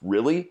awful.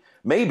 Really?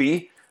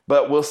 Maybe,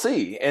 but we'll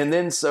see. And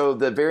then so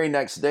the very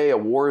next day, a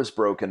war is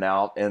broken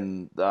out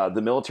and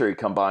the military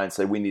come by and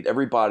say, we need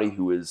everybody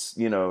who is,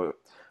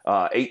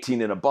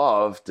 18 and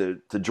above to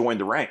join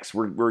the ranks.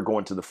 We're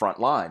going to the front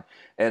line.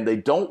 And they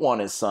don't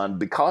want his son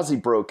because he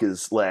broke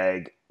his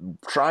leg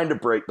trying to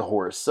break the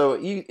horse. So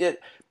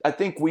I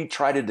think we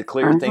try to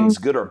declare things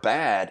good or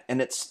bad,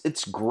 and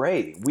it's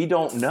gray. We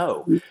don't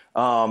know.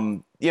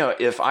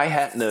 If I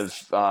hadn't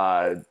have,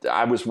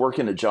 I was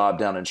working a job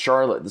down in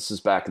Charlotte. This is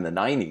back in the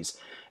 90s.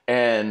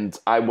 And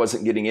I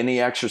wasn't getting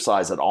any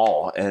exercise at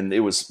all. And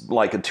it was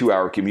like a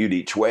 2-hour commute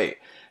each way.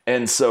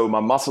 And so my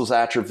muscles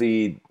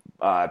atrophied,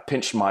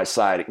 pinched my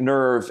sciatic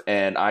nerve,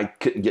 and I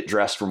couldn't get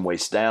dressed from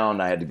waist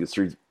down. I had to go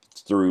through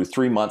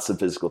 3 months of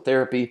physical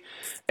therapy,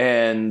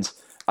 and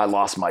I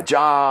lost my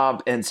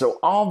job. And so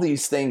all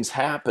these things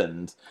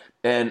happened,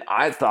 and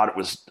I thought it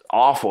was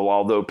awful.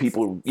 Although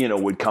people,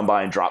 would come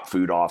by and drop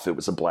food off, it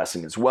was a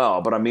blessing as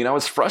well. But I mean, I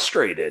was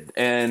frustrated.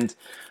 And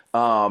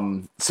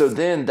so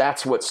then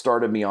that's what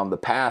started me on the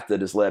path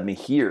that has led me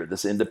here,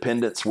 this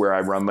independence where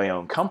I run my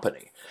own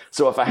company.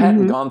 So if I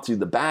hadn't gone through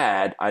the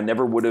bad, I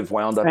never would have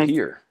wound up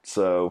here.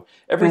 So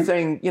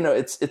everything,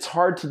 it's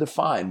hard to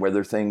define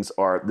whether things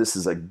are, this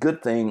is a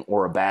good thing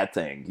or a bad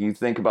thing. You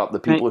think about the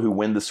people who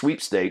win the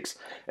sweepstakes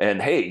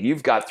and, hey,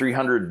 you've got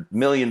 $300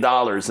 million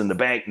in the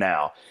bank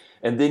now.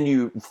 And then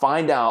you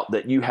find out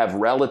that you have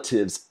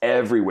relatives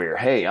everywhere.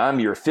 Hey, I'm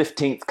your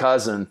 15th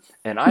cousin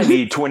and I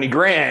need 20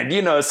 grand,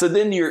 so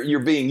then you're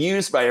being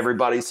used by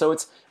everybody. So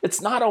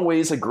it's not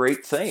always a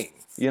great thing,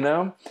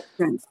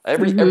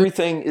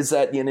 Everything is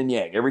that yin and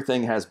yang.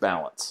 Everything has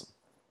balance.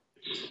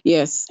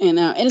 Yes. And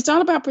it's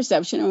all about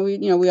perception.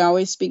 And we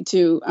always speak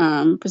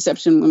to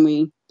perception when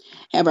we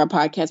have our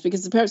podcast,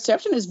 because the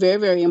perception is very,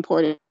 very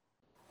important.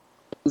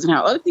 And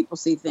how other people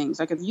see things.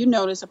 Like if you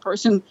notice a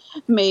person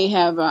may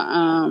have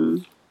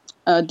a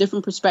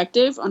different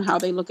perspective on how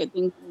they look at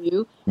things from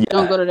you,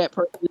 don't go to that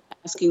person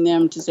asking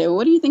them to say, well,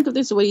 what do you think of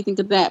this or what do you think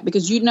of that?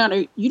 Because you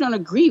don't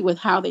agree with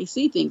how they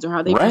see things or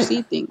how they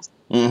perceive things,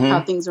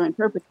 how things are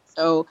interpreted.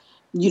 So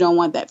you don't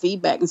want that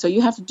feedback. And so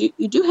you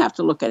do have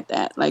to look at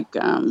that, like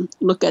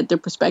look at their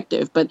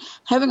perspective. But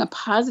having a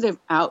positive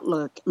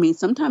outlook, I mean,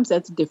 sometimes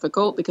that's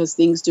difficult because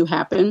things do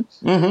happen.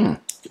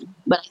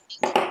 But I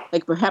think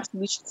like perhaps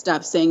we should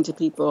stop saying to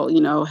people,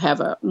 have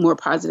a more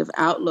positive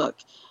outlook,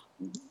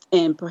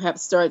 and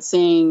perhaps start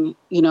saying,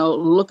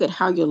 look at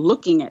how you're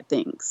looking at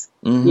things.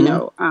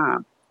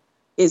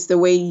 Is the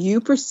way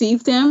you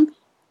perceive them,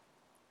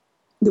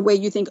 the way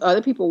you think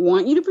other people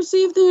want you to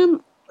perceive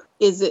them,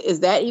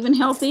 is that even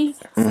healthy?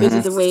 Is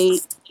it the way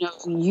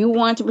you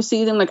want to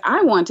perceive them? Like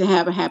I want to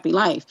have a happy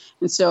life.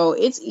 And so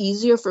it's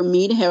easier for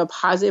me to have a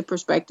positive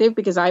perspective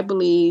because I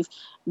believe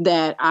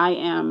that I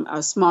am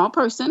a small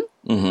person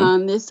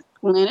on this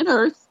planet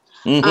Earth,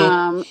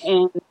 and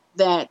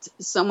that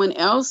someone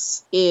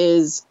else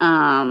is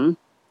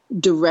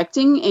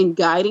directing and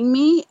guiding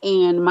me.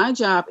 And my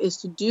job is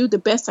to do the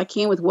best I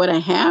can with what I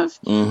have.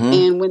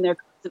 And when there's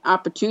an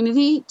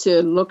opportunity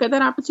to look at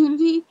that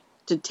opportunity,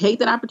 to take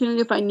that opportunity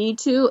if I need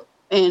to,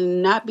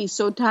 and not be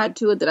so tied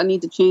to it that I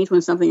need to change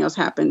when something else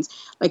happens.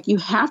 Like you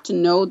have to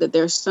know that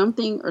there's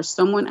something or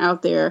someone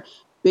out there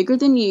bigger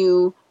than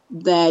you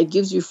that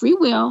gives you free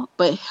will,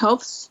 but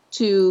helps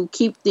to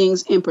keep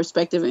things in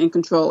perspective and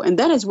control. And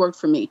that has worked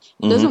for me.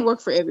 It doesn't work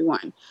for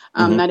everyone.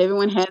 Not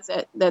everyone has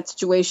that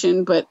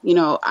situation, but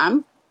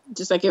I'm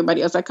just like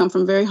everybody else. I come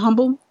from very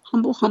humble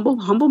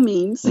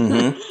means.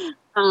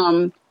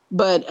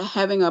 But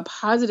having a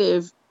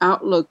positive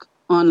outlook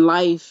on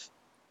life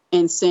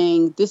and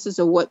saying, this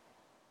is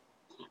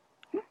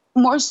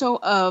more so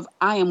of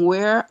I am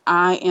where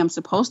I am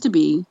supposed to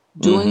be,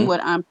 doing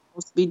what I'm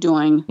supposed to be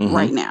doing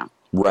right now.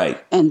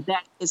 Right. And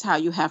that is how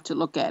you have to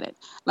look at it.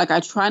 Like I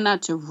try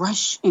not to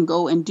rush and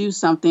go and do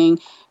something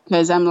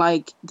because I'm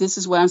like, this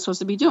is what I'm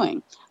supposed to be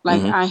doing.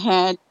 Like I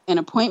had an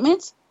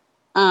appointment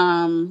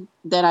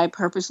that I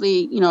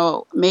purposely,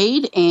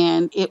 made,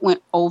 and it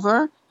went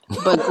over.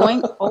 But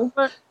going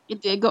over,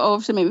 it did go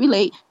over, so maybe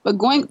late. But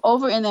going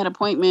over in that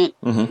appointment,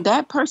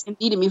 that person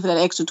needed me for that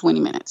extra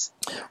 20 minutes.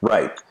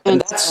 Right.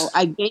 And so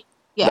I gave.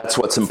 Yeah. That's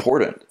what's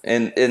important.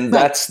 And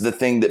that's the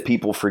thing that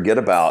people forget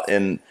about.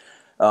 And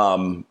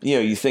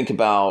you think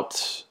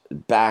about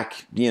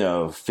back,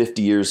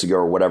 50 years ago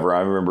or whatever.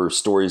 I remember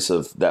stories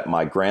of that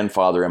my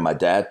grandfather and my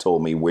dad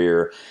told me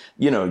where,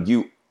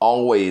 you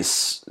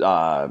always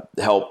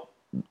help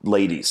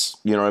ladies.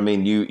 You know what I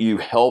mean? You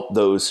help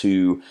those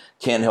who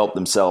can't help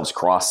themselves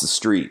cross the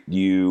street.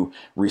 You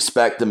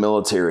respect the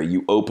military.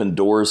 You open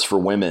doors for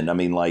women. I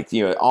mean,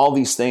 all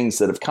these things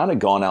that have kind of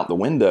gone out the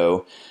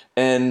window.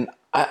 And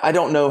I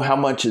don't know how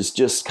much is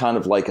just kind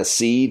of like a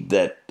seed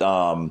that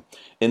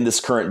in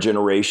this current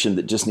generation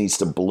that just needs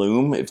to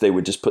bloom if they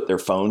would just put their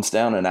phones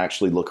down and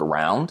actually look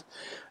around.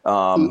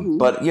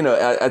 But,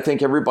 I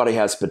think everybody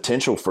has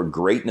potential for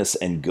greatness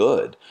and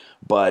good.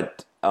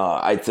 But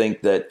I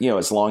think that,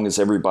 as long as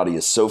everybody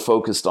is so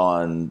focused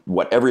on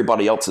what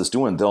everybody else is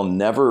doing, they'll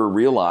never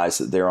realize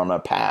that they're on a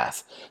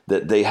path,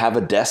 that they have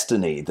a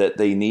destiny, that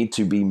they need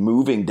to be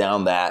moving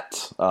down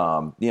that,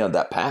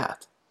 that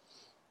path.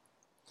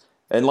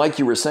 And like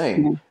you were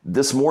saying,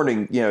 this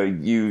morning,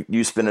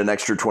 you spent an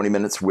extra 20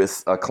 minutes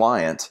with a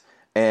client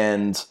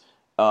and,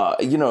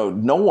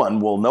 no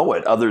one will know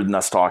it other than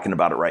us talking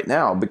about it right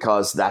now,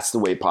 because that's the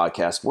way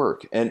podcasts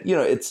work. And,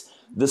 it's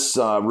this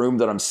room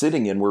that I'm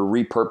sitting in, we're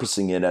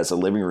repurposing it as a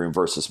living room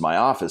versus my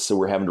office. So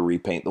we're having to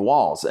repaint the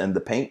walls, and the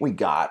paint we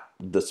got,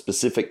 the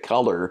specific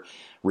color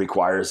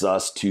requires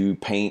us to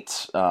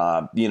paint,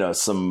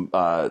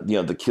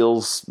 the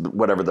kills,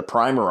 whatever, the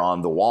primer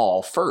on the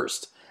wall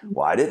first.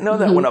 Well, I didn't know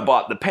that when I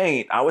bought the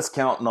paint. I was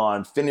counting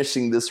on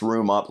finishing this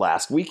room up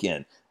last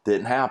weekend.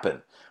 Didn't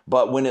happen.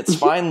 But when it's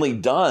finally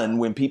done,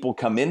 when people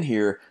come in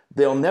here,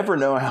 they'll never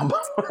know how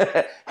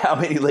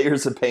many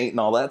layers of paint and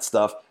all that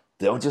stuff.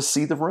 they'll just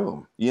see the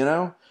room, you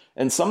know?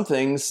 And some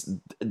things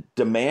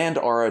demand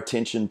our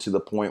attention to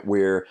the point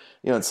where,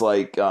 you know, it's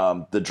like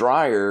the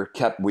dryer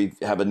we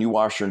have a new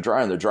washer and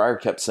dryer, and the dryer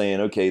kept saying,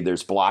 okay,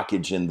 there's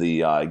blockage in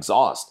the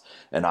exhaust.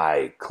 And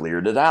I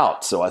cleared it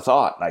out. So I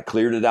thought, and I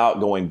cleared it out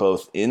going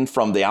both in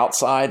from the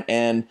outside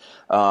and,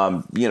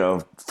 you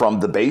know, from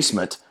the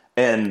basement.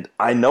 And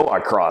I know I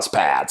crossed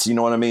paths, you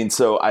know what I mean?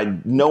 So I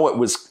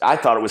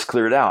thought it was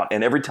cleared out.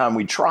 And every time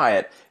we try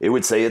it, it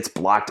would say it's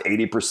blocked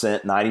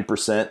 80%,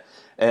 90%.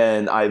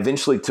 And I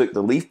eventually took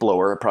the leaf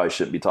blower. I probably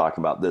shouldn't be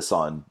talking about this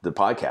on the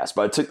podcast,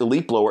 but I took the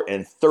leaf blower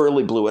and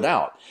thoroughly blew it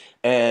out.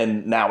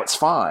 And now it's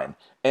fine.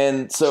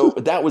 And so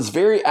that was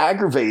very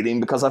aggravating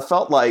because I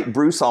felt like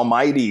Bruce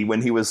Almighty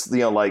when he was, you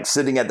know, like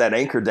sitting at that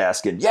anchor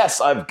desk and yes,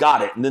 I've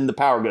got it. And then the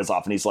power goes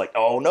off and he's like,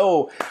 oh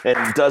no,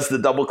 and does the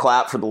double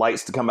clap for the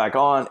lights to come back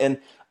on. And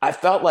I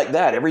felt like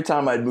that every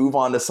time I'd move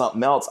on to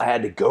something else, I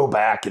had to go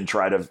back and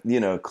try to, you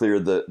know, clear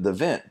the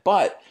vent.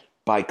 But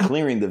by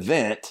clearing the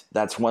vent,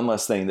 that's one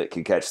less thing that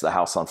could catch the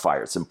house on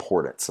fire. It's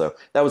important. So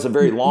that was a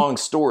very long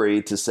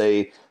story to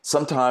say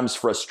sometimes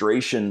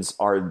frustrations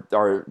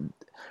are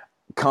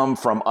come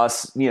from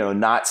us, you know,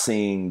 not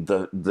seeing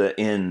the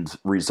end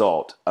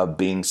result of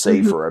being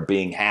safer or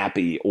being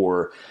happy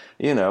or,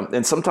 you know,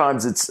 and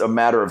sometimes it's a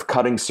matter of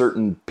cutting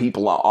certain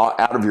people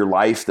out of your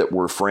life that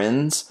were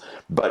friends,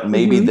 but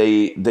maybe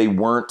they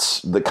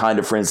weren't the kind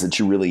of friends that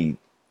you really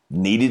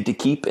needed to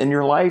keep in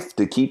your life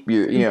to keep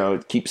your, you know,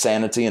 keep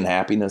sanity and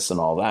happiness and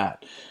all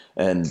that.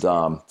 And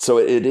so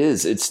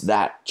it's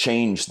that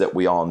change that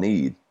we all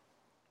need.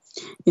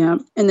 Yeah.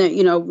 And then,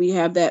 you know, we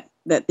have that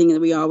thing that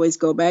we always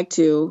go back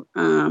to,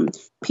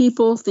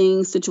 people,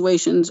 things,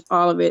 situations,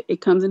 all of it.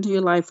 It comes into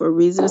your life for a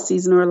reason, a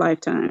season, or a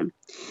lifetime.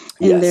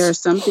 And there are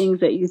some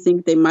things that you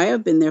think they might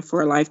have been there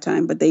for a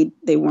lifetime, but they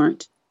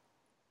weren't.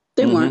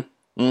 They weren't.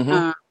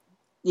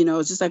 You know,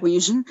 it's just like when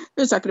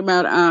you're talking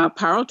about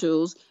power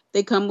tools,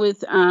 they come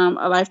with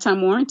a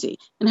lifetime warranty.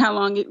 And how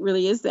long it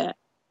really is that?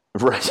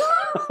 Right.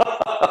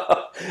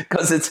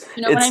 Because it's,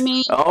 you know what I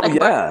mean? Oh, like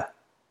yeah.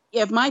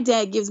 If my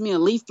dad gives me a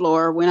leaf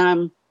blower when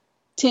I'm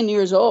 10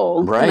 years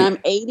old and I'm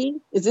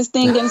 80, is this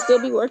thing going to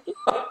still be working?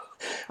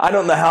 I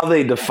don't know how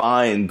they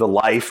define the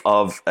life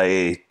of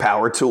a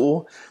power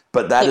tool,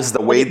 but that is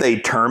the way they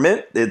term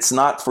it. It's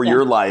not for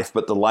your life,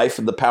 but the life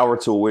of the power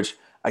tool, which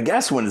I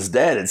guess when it's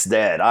dead, it's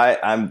dead.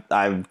 I'm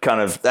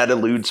kind of, that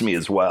eludes me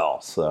as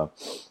well. So,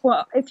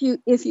 well, if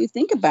you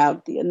think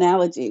about the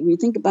analogy, when you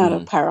think about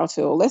a power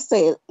tool, let's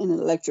say an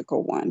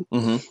electrical one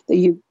that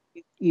you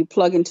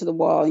plug into the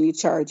wall and you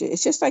charge it.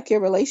 It's just like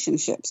your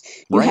relationships.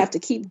 You have to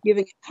keep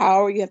giving it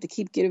power. You have to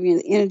keep giving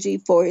it energy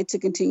for it to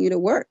continue to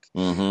work.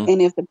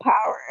 And if the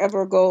power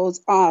ever goes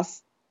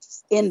off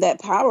in that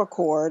power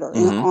cord or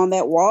on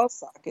that wall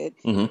socket,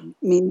 I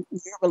mean,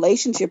 your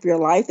relationship, your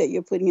life that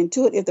you're putting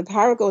into it, if the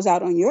power goes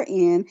out on your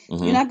end,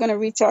 you're not going to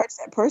recharge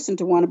that person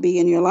to want to be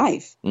in your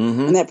life.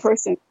 And that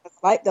person,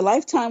 the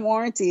lifetime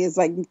warranty is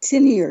like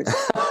 10 years,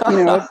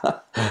 you know,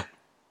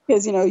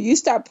 because, you know, you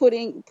start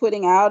putting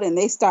out and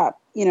they stop,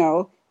 you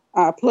know,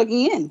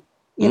 plugging in,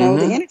 you know,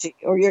 the energy,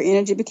 or your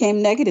energy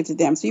became negative to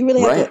them. So you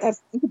really have to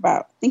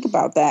think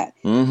about that.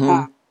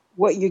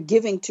 What you're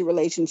giving to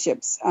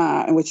relationships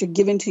and what you're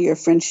giving to your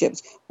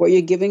friendships, what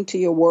you're giving to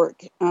your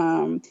work.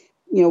 You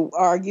know,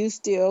 are you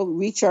still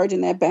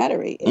recharging that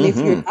battery? And if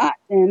you're not,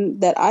 then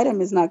that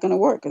item is not going to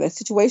work. Or that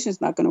situation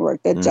is not going to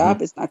work. That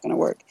job is not going to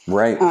work.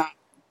 Right.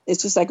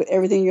 It's just like with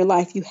everything in your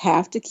life, you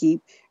have to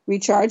keep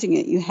recharging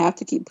it. You have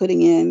to keep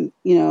putting in,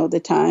 you know, the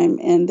time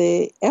and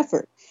the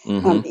effort.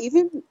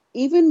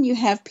 Even you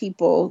have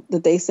people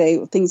that they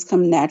say things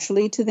come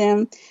naturally to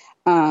them.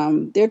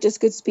 They're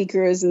just good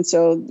speakers. And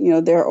so, you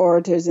know, they're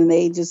orators and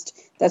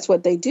that's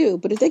what they do.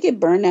 But if they get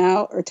burned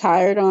out or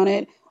tired on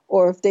it,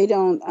 or if they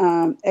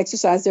don't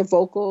exercise their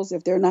vocals,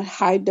 if their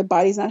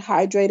body's not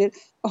hydrated,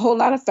 a whole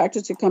lot of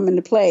factors could come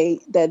into play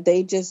that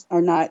they just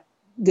are not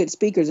good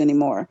speakers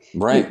anymore.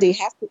 Right. They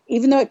have to,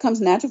 even though it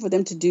comes natural for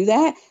them to do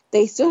that,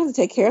 they still have to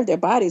take care of their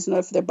bodies in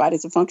order for their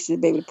bodies to function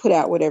and be able to put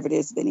out whatever it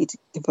is they need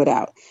to put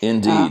out.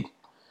 Indeed.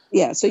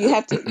 Yeah. So you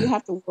have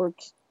to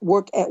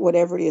work at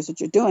whatever it is that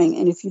you're doing.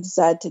 And if you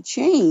decide to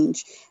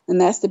change, and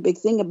that's the big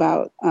thing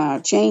about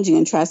changing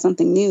and try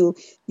something new,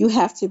 you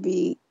have to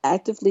be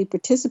actively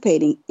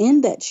participating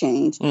in that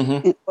change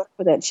in order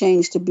for that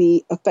change to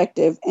be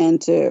effective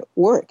and to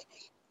work.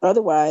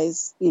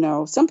 Otherwise, you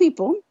know, some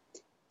people,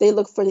 they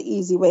look for the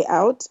easy way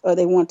out, or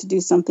they want to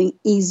do something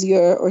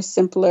easier or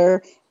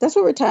simpler. That's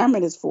what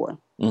retirement is for.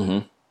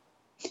 But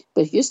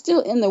if you're still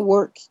in the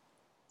work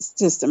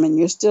system and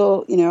you're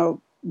still, you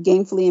know,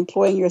 gainfully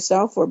employing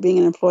yourself or being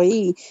an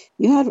employee,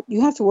 you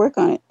have to work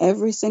on it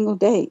every single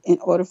day in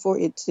order for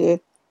it to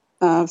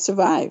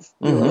survive.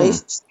 Your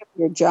relationship,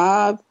 your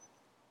job,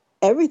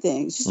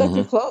 everything. It's just like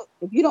your clothes.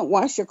 If you don't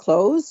wash your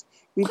clothes,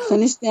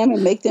 replenish them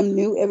and make them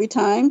new every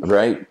time,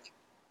 right?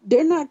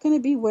 They're not going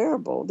to be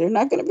wearable. They're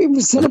not going to be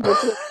presentable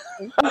to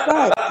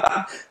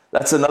society.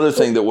 That's another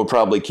thing that will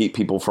probably keep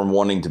people from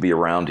wanting to be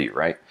around you,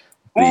 right?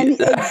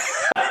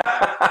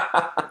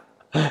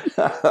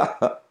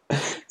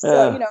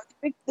 So,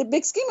 the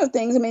big scheme of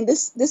things, I mean,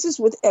 this is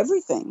with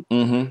everything,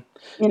 And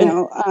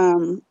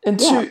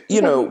yeah.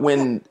 two,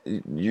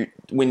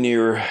 when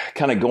you're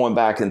kind of going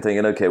back and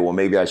thinking, okay, well,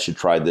 maybe I should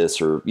try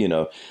this, or,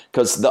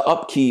 because the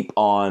upkeep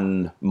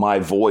on my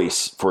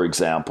voice, for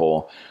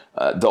example,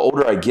 the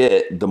older I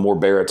get, the more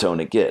baritone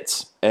it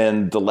gets.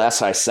 And the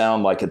less I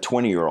sound like a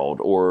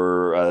 20-year-old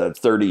or a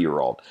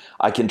 30-year-old.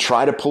 I can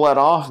try to pull that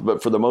off,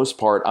 but for the most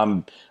part,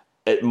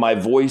 my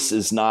voice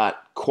is not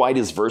quite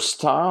as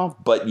versatile,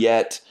 but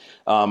yet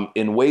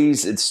in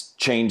ways it's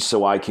changed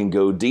so I can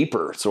go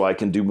deeper, so I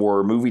can do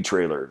more movie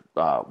trailer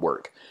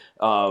work.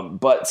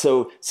 But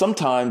so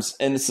sometimes,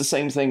 and it's the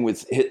same thing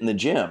with hitting the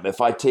gym.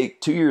 If I take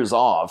 2 years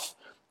off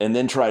and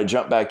then try to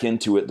jump back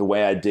into it the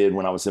way I did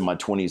when I was in my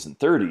 20s and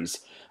 30s,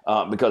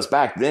 because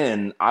back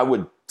then I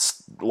would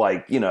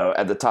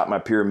at the top of my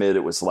pyramid,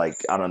 it was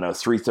like, I don't know,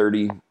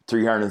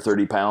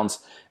 330 pounds.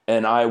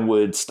 And I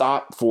would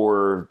stop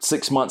for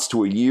 6 months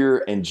to a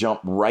year and jump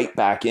right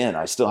back in.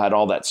 I still had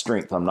all that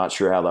strength. I'm not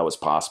sure how that was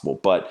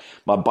possible, but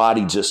my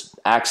body just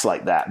acts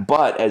like that.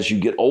 But as you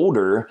get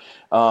older,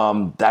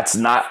 that's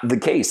not the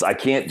case. I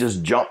can't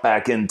just jump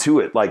back into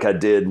it like I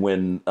did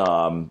when,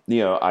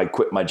 I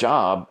quit my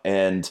job.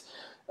 And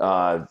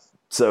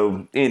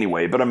so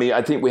anyway, but I mean,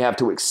 I think we have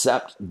to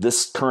accept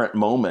this current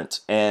moment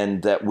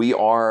and that we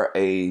are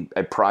a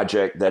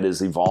project that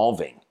is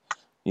evolving,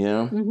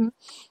 Mm-hmm.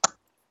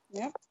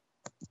 Yep.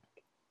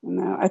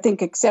 No, I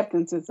think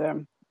acceptance is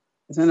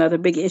another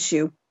big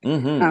issue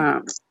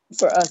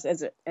for us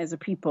as a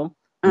people.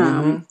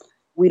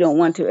 We don't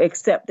want to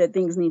accept that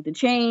things need to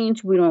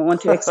change. We don't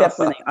want to accept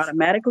when they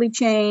automatically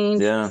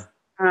change. Yeah.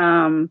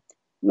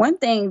 One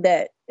thing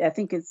that I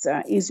think it's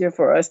easier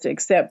for us to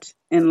accept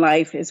in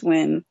life is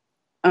when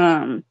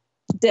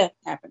death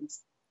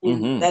happens,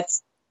 and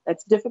that's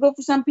difficult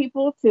for some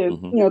people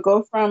to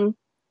go from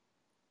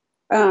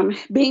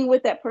being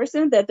with that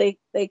person that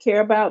they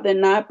care about than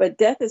not. But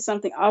death is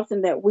something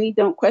often that we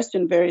don't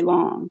question very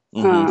long.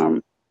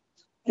 And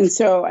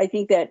so I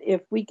think that if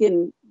we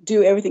can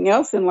do everything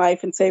else in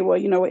life and say, well,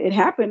 it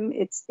happened,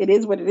 it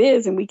is what it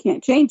is, and we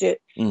can't change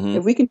it.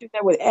 If we can do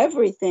that with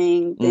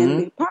everything, then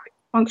we probably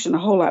function a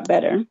whole lot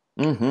better.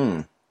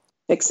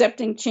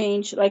 Accepting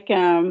change, like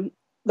when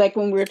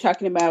we were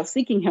talking about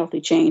seeking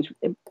healthy change,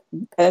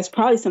 that's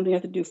probably something you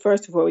have to do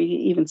first before we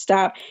even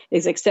stop,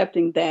 is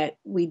accepting that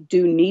we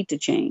do need to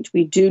change.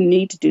 We do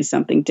need to do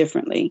something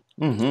differently.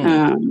 We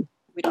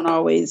don't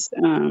always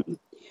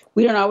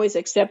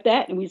accept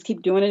that, and we just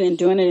keep doing it and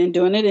doing it and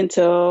doing it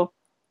until,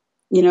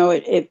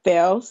 it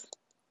fails.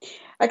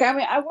 Like, I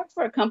mean, I worked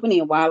for a company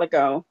a while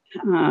ago,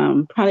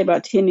 probably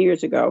about 10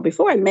 years ago,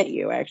 before I met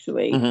you,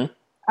 actually.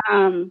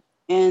 And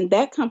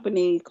that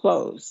company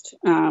closed.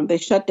 They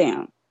shut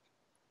down.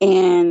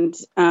 And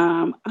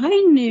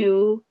I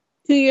knew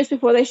 2 years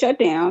before they shut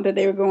down that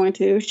they were going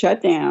to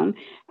shut down.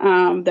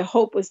 The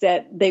hope was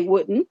that they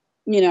wouldn't,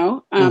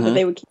 but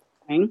they would keep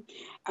going.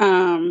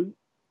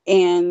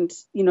 And,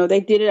 they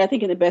did it, I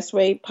think, in the best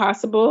way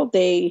possible.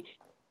 They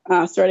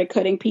started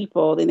cutting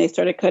people, then they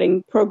started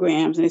cutting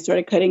programs, and they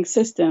started cutting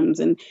systems.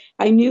 And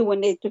I knew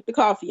when they took the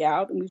coffee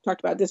out, and we've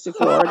talked about this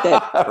before,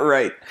 that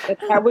right.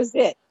 that was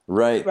it.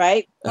 Right.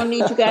 Right. We don't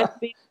need you guys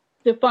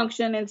to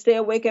function and stay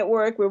awake at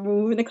work. We're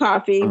removing the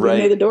coffee. Right.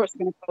 We knew the doors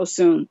were going to close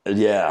soon.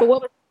 Yeah. But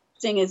what was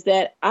interesting is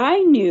that I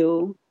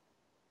knew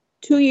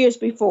 2 years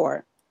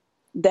before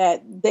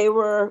that they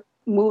were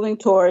moving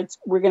towards,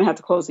 we're going to have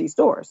to close these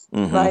doors,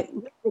 right?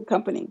 Good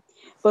company.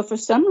 But for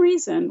some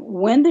reason,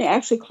 when they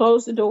actually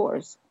closed the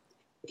doors,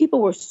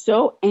 people were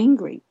so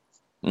angry.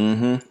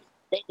 They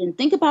didn't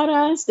think about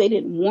us. They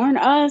didn't warn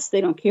us.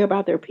 They don't care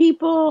about their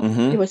people.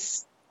 They were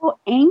so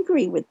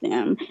angry with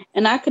them.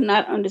 And I could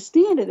not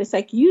understand it. It's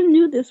like, you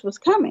knew this was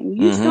coming.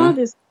 You saw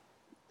this.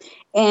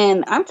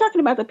 And I'm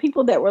talking about the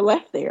people that were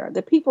left there,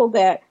 the people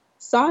that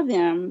saw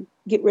them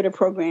get rid of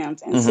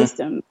programs and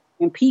systems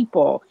and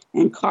people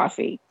and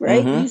coffee,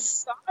 right? You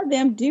saw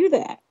them do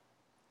that.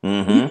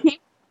 You can't be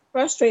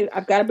frustrated.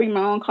 I've got to bring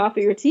my own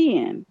coffee or tea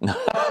in.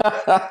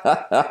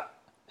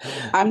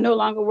 I'm no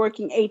longer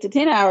working 8 to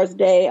 10 hours a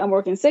day. I'm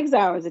working 6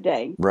 hours a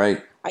day.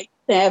 Right. I used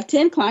to have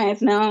 10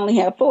 clients. Now I only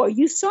have 4.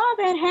 You saw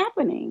that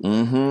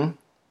happening.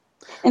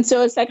 And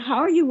so it's like, how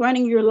are you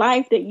running your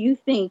life that you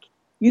think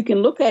you can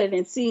look at it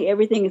and see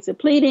everything is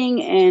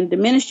depleting and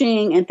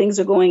diminishing and things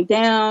are going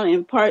down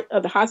and part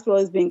of the hospital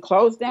is being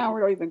closed down.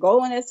 We don't even go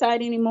on that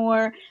side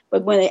anymore.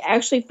 But when they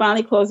actually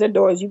finally closed their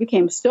doors, you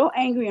became so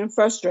angry and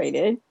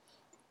frustrated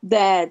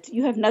that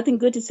you have nothing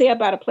good to say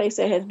about a place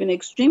that has been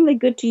extremely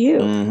good to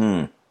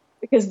you.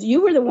 Because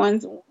you were the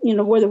ones,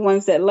 were the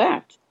ones that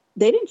left.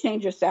 They didn't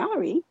change your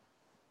salary.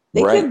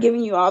 They kept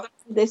giving you all the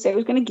they said it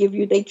was going to give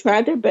you. They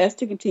tried their best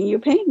to continue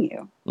paying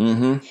you.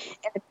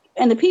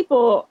 And the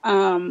people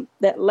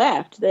that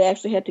left, they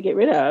actually had to get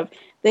rid of,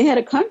 they had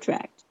a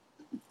contract.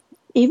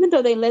 Even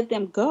though they let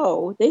them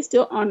go, they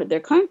still honored their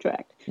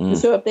contract. And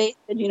so if they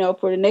said,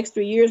 for the next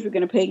 3 years, we're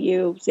going to pay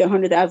you, say,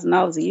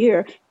 $100,000 a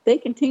year, they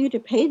continue to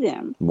pay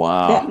them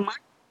that money.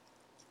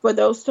 for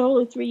those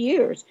solely 3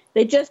 years.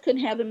 They just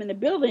couldn't have them in the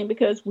building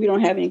because we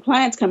don't have any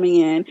clients coming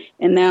in.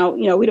 And now,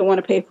 we don't want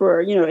to pay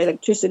for,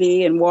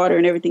 electricity and water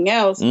and everything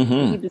else.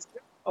 Mm-hmm. Keep this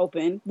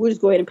open. We'll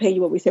just go ahead and pay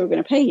you what we said we're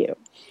going to pay you.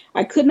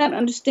 I could not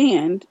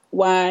understand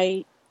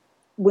why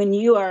when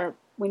you're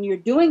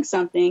doing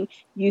something,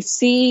 you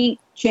see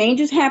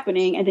changes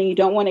happening and then you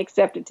don't want to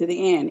accept it to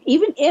the end,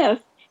 even if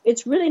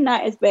it's really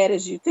not as bad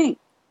as you think.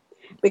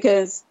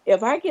 Because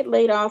if I get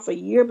laid off a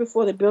year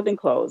before the building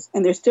closed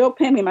and they're still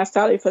paying me my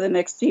salary for the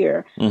next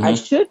year, I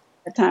should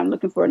have time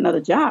looking for another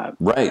job.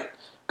 Right.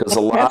 Because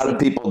a lot of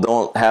people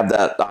don't have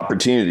that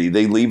opportunity.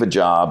 They leave a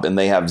job and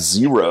they have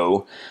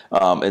zero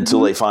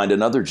until they find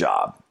another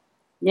job.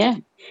 Yeah.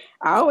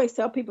 I always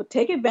tell people,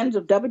 take advantage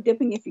of double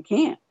dipping if you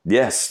can.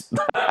 Yes.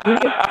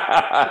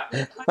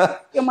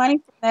 Your money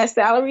from that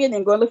salary and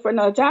then go look for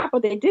another job,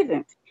 but they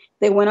didn't.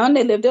 They went on,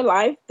 they lived their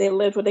life. They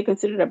lived what they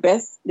considered the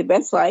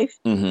best life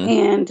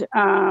and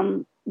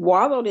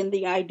wallowed in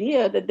the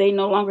idea that they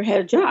no longer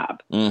had a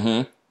job.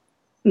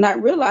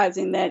 Not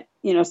realizing that,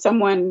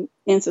 someone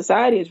in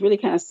society has really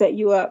kind of set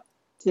you up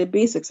to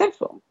be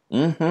successful.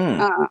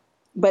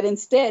 But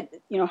instead,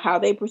 how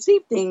they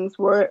perceived things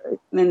were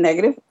in a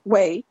negative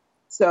way.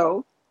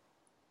 So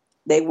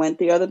they went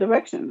the other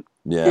direction.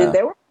 Yeah. And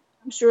they were,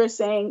 I'm sure,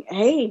 saying,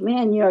 hey,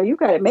 man, you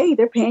got it made.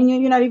 They're paying you.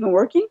 You're not even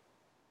working.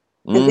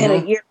 And then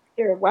a year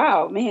later,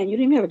 wow, man, you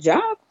didn't even have a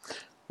job.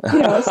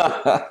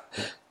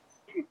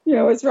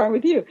 What's wrong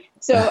with you?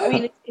 So, I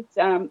mean,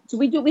 so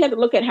we have to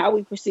look at how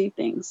we perceive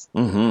things,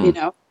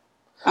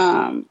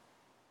 And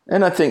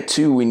I think,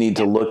 too, we need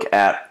to look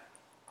at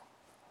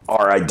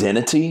our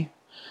identity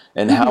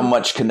and how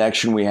much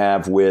connection we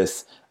have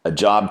with a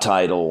job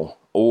title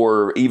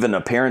or even a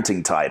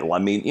parenting title. I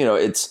mean,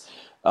 it's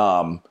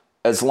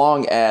as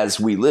long as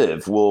we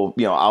live,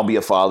 I'll be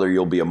a father,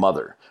 you'll be a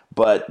mother.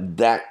 But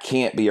that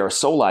can't be our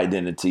sole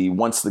identity.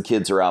 Once the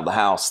kids are out of the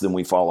house, then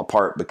we fall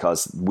apart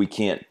because we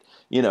can't,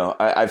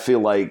 I feel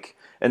like,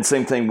 and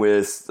same thing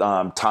with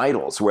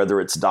titles,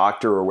 whether it's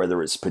doctor or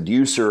whether it's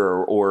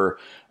producer or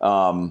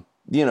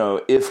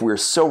if we're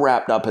so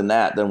wrapped up in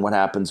that, then what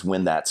happens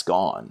when that's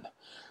gone?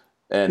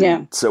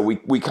 And so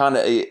we kind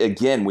of,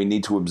 again, we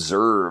need to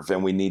observe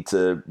and we need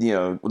to,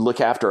 look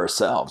after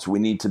ourselves. We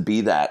need to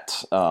be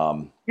that,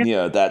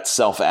 that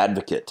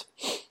self-advocate.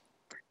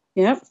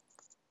 Yep.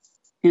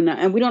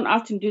 And we don't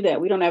often do that.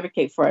 We don't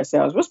advocate for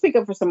ourselves. We'll speak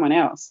up for someone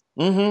else.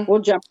 We'll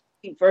jump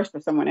first for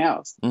someone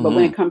else. But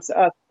when it comes to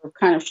us, we're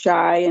kind of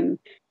shy and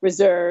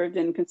reserved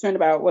and concerned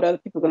about what other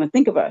people are going to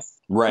think of us.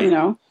 Right.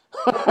 And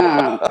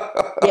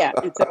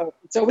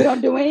so we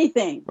don't do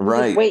anything. We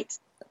just wait.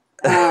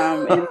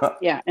 And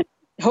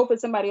hope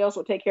that somebody else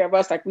will take care of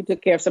us like we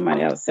took care of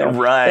somebody else. So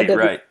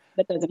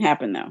That doesn't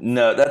happen though.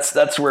 No, I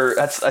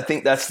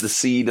think that's the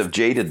seed of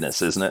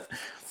jadedness, isn't it?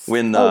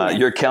 When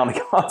you're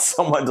counting on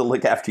someone to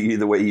look after you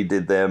the way you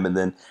did them, and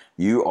then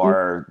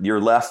you're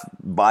left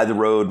by the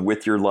road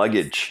with your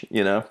luggage,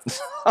 Yep.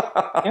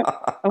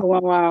 Oh,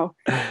 wow.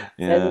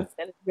 Yeah.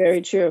 That is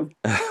very true.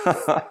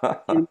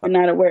 And we're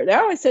not aware. They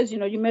always says,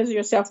 you measure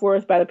your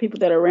self-worth by the people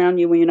that are around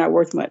you when you're not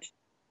worth much.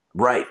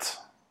 Right.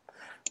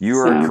 You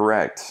are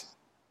correct.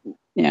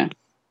 Yeah.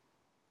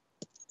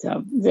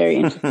 So very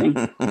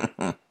interesting.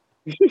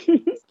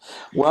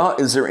 Well,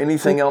 is there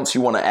anything else you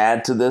want to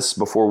add to this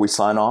before we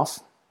sign off?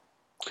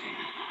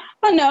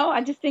 No,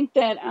 I just think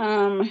that,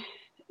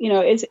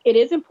 it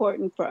is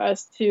important for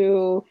us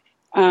to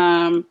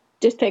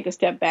just take a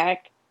step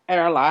back at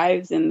our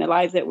lives and the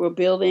lives that we're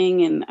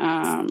building and,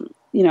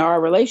 our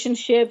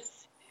relationships,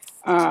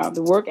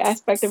 the work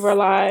aspect of our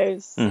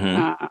lives,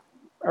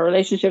 our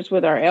relationships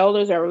with our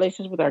elders, our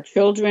relationships with our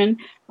children,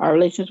 our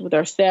relationships with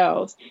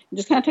ourselves. And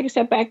just kind of take a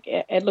step back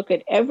and look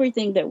at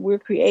everything that we're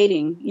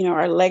creating,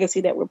 our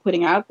legacy that we're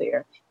putting out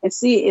there and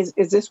see, is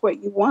this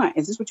what you want?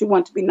 Is this what you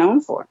want to be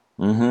known for?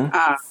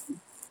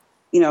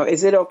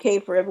 Is it okay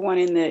for everyone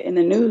in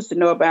the news to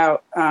know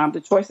about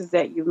the choices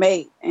that you've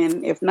made?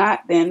 And if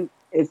not, then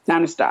it's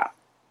time to stop.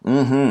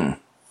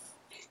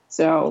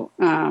 So,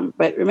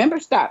 but remember,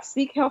 stop,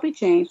 seek healthy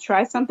change,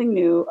 try something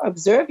new,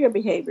 observe your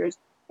behaviors,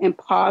 and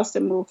pause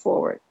to move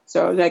forward.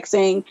 So like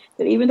saying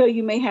that even though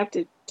you may have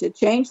to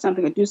change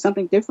something or do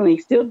something differently,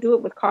 still do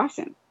it with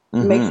caution.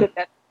 Make sure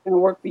that's going to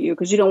work for you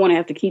because you don't want to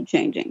have to keep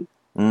changing.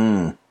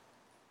 Although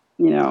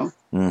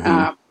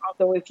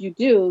if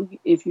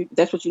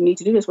that's what you need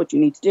to do, that's what you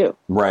need to do.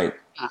 Right.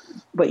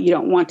 But you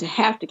don't want to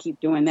have to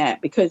keep doing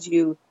that because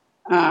you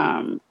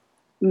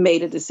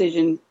made a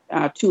decision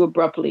too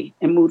abruptly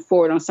and moved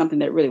forward on something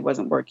that really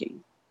wasn't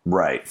working.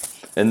 Right.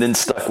 And then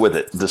stuck with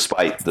it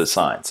despite the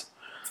signs.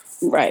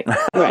 Right.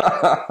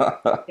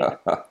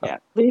 Yeah.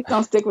 Please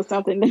don't stick with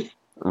something.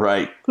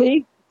 Right.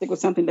 Please stick with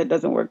something that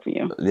doesn't work for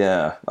you.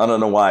 Yeah. I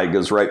don't know why it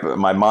goes right. But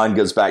my mind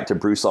goes back to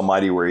Bruce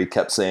Almighty where he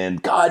kept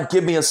saying, God,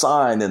 give me a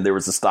sign. And there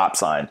was a stop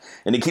sign.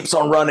 And he keeps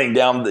on running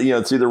down,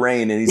 through the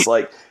rain. And he's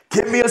like,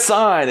 give me a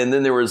sign. And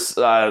then there was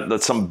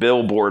some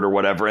billboard or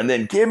whatever. And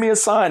then give me a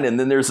sign. And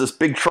then there's this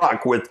big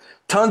truck with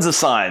tons of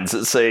signs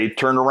that say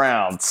turn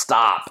around,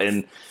 stop,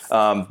 and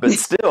but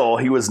still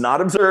he was not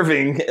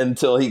observing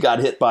until he got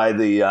hit by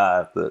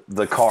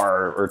the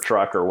car or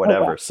truck or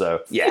whatever.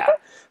 So yeah.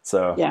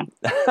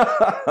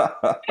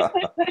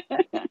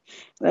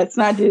 Let's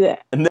not do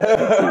that. No,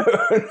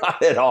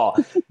 not at all.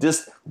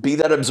 Just be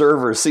that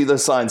observer, see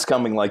those signs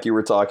coming like you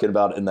were talking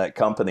about in that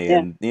company. Yeah.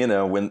 And, you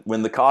know,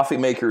 when the coffee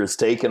maker is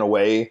taken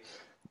away,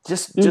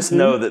 just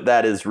know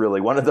that is really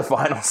one of the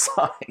final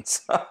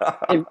signs.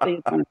 It is one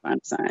of the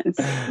final signs.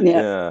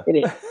 Yeah.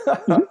 It is.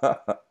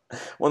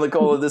 Well,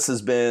 Nicole, this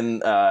has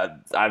been,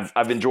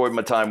 I've enjoyed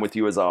my time with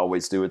you as I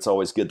always do. It's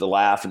always good to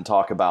laugh and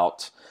talk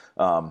about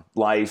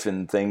life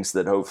and things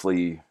that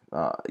hopefully,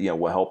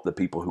 will help the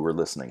people who are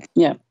listening.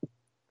 Yeah,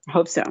 I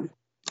hope so.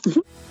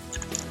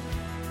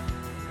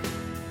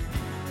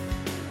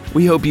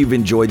 We hope you've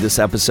enjoyed this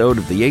episode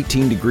of the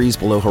 18 Degrees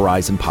Below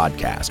Horizon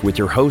podcast with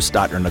your hosts,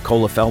 Dr.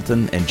 Nicole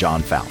Felton and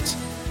John Foutz.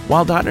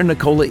 While Dr.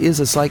 Nicole is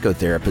a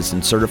psychotherapist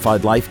and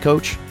certified life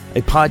coach,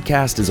 a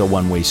podcast is a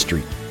one-way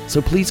street.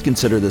 So please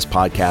consider this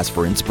podcast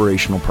for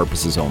inspirational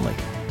purposes only.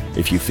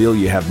 If you feel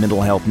you have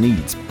mental health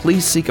needs,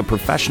 please seek a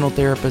professional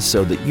therapist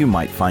so that you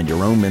might find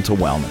your own mental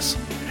wellness.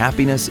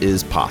 Happiness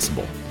is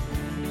possible.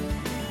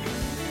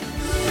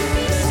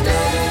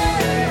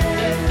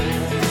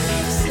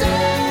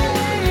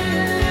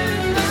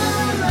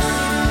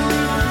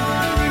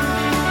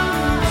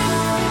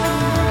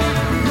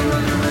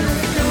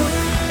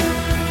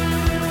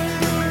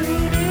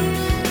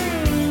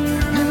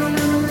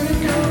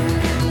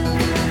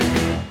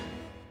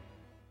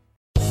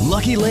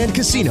 Lucky Land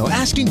Casino,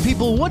 asking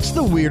people, what's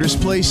the weirdest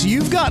place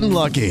you've gotten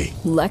lucky?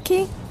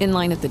 Lucky? In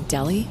line at the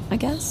deli, I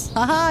guess?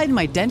 Aha, in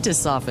my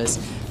dentist's office.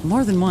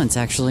 More than once,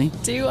 actually.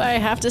 Do I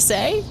have to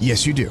say?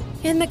 Yes, you do.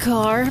 In the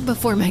car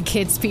before my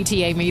kids'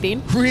 PTA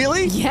meeting.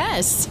 Really?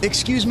 Yes.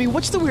 Excuse me,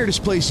 what's the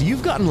weirdest place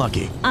you've gotten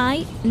lucky?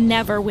 I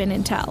never win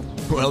and tell.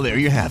 Well, there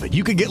you have it.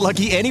 You can get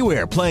lucky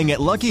anywhere, playing at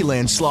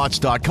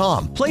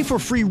LuckyLandSlots.com. Play for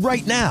free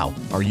right now.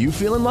 Are you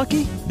feeling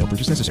lucky? No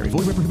purchase necessary.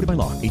 Void where prohibited by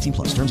law.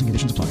 18+. Terms and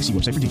conditions apply. See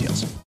website for details.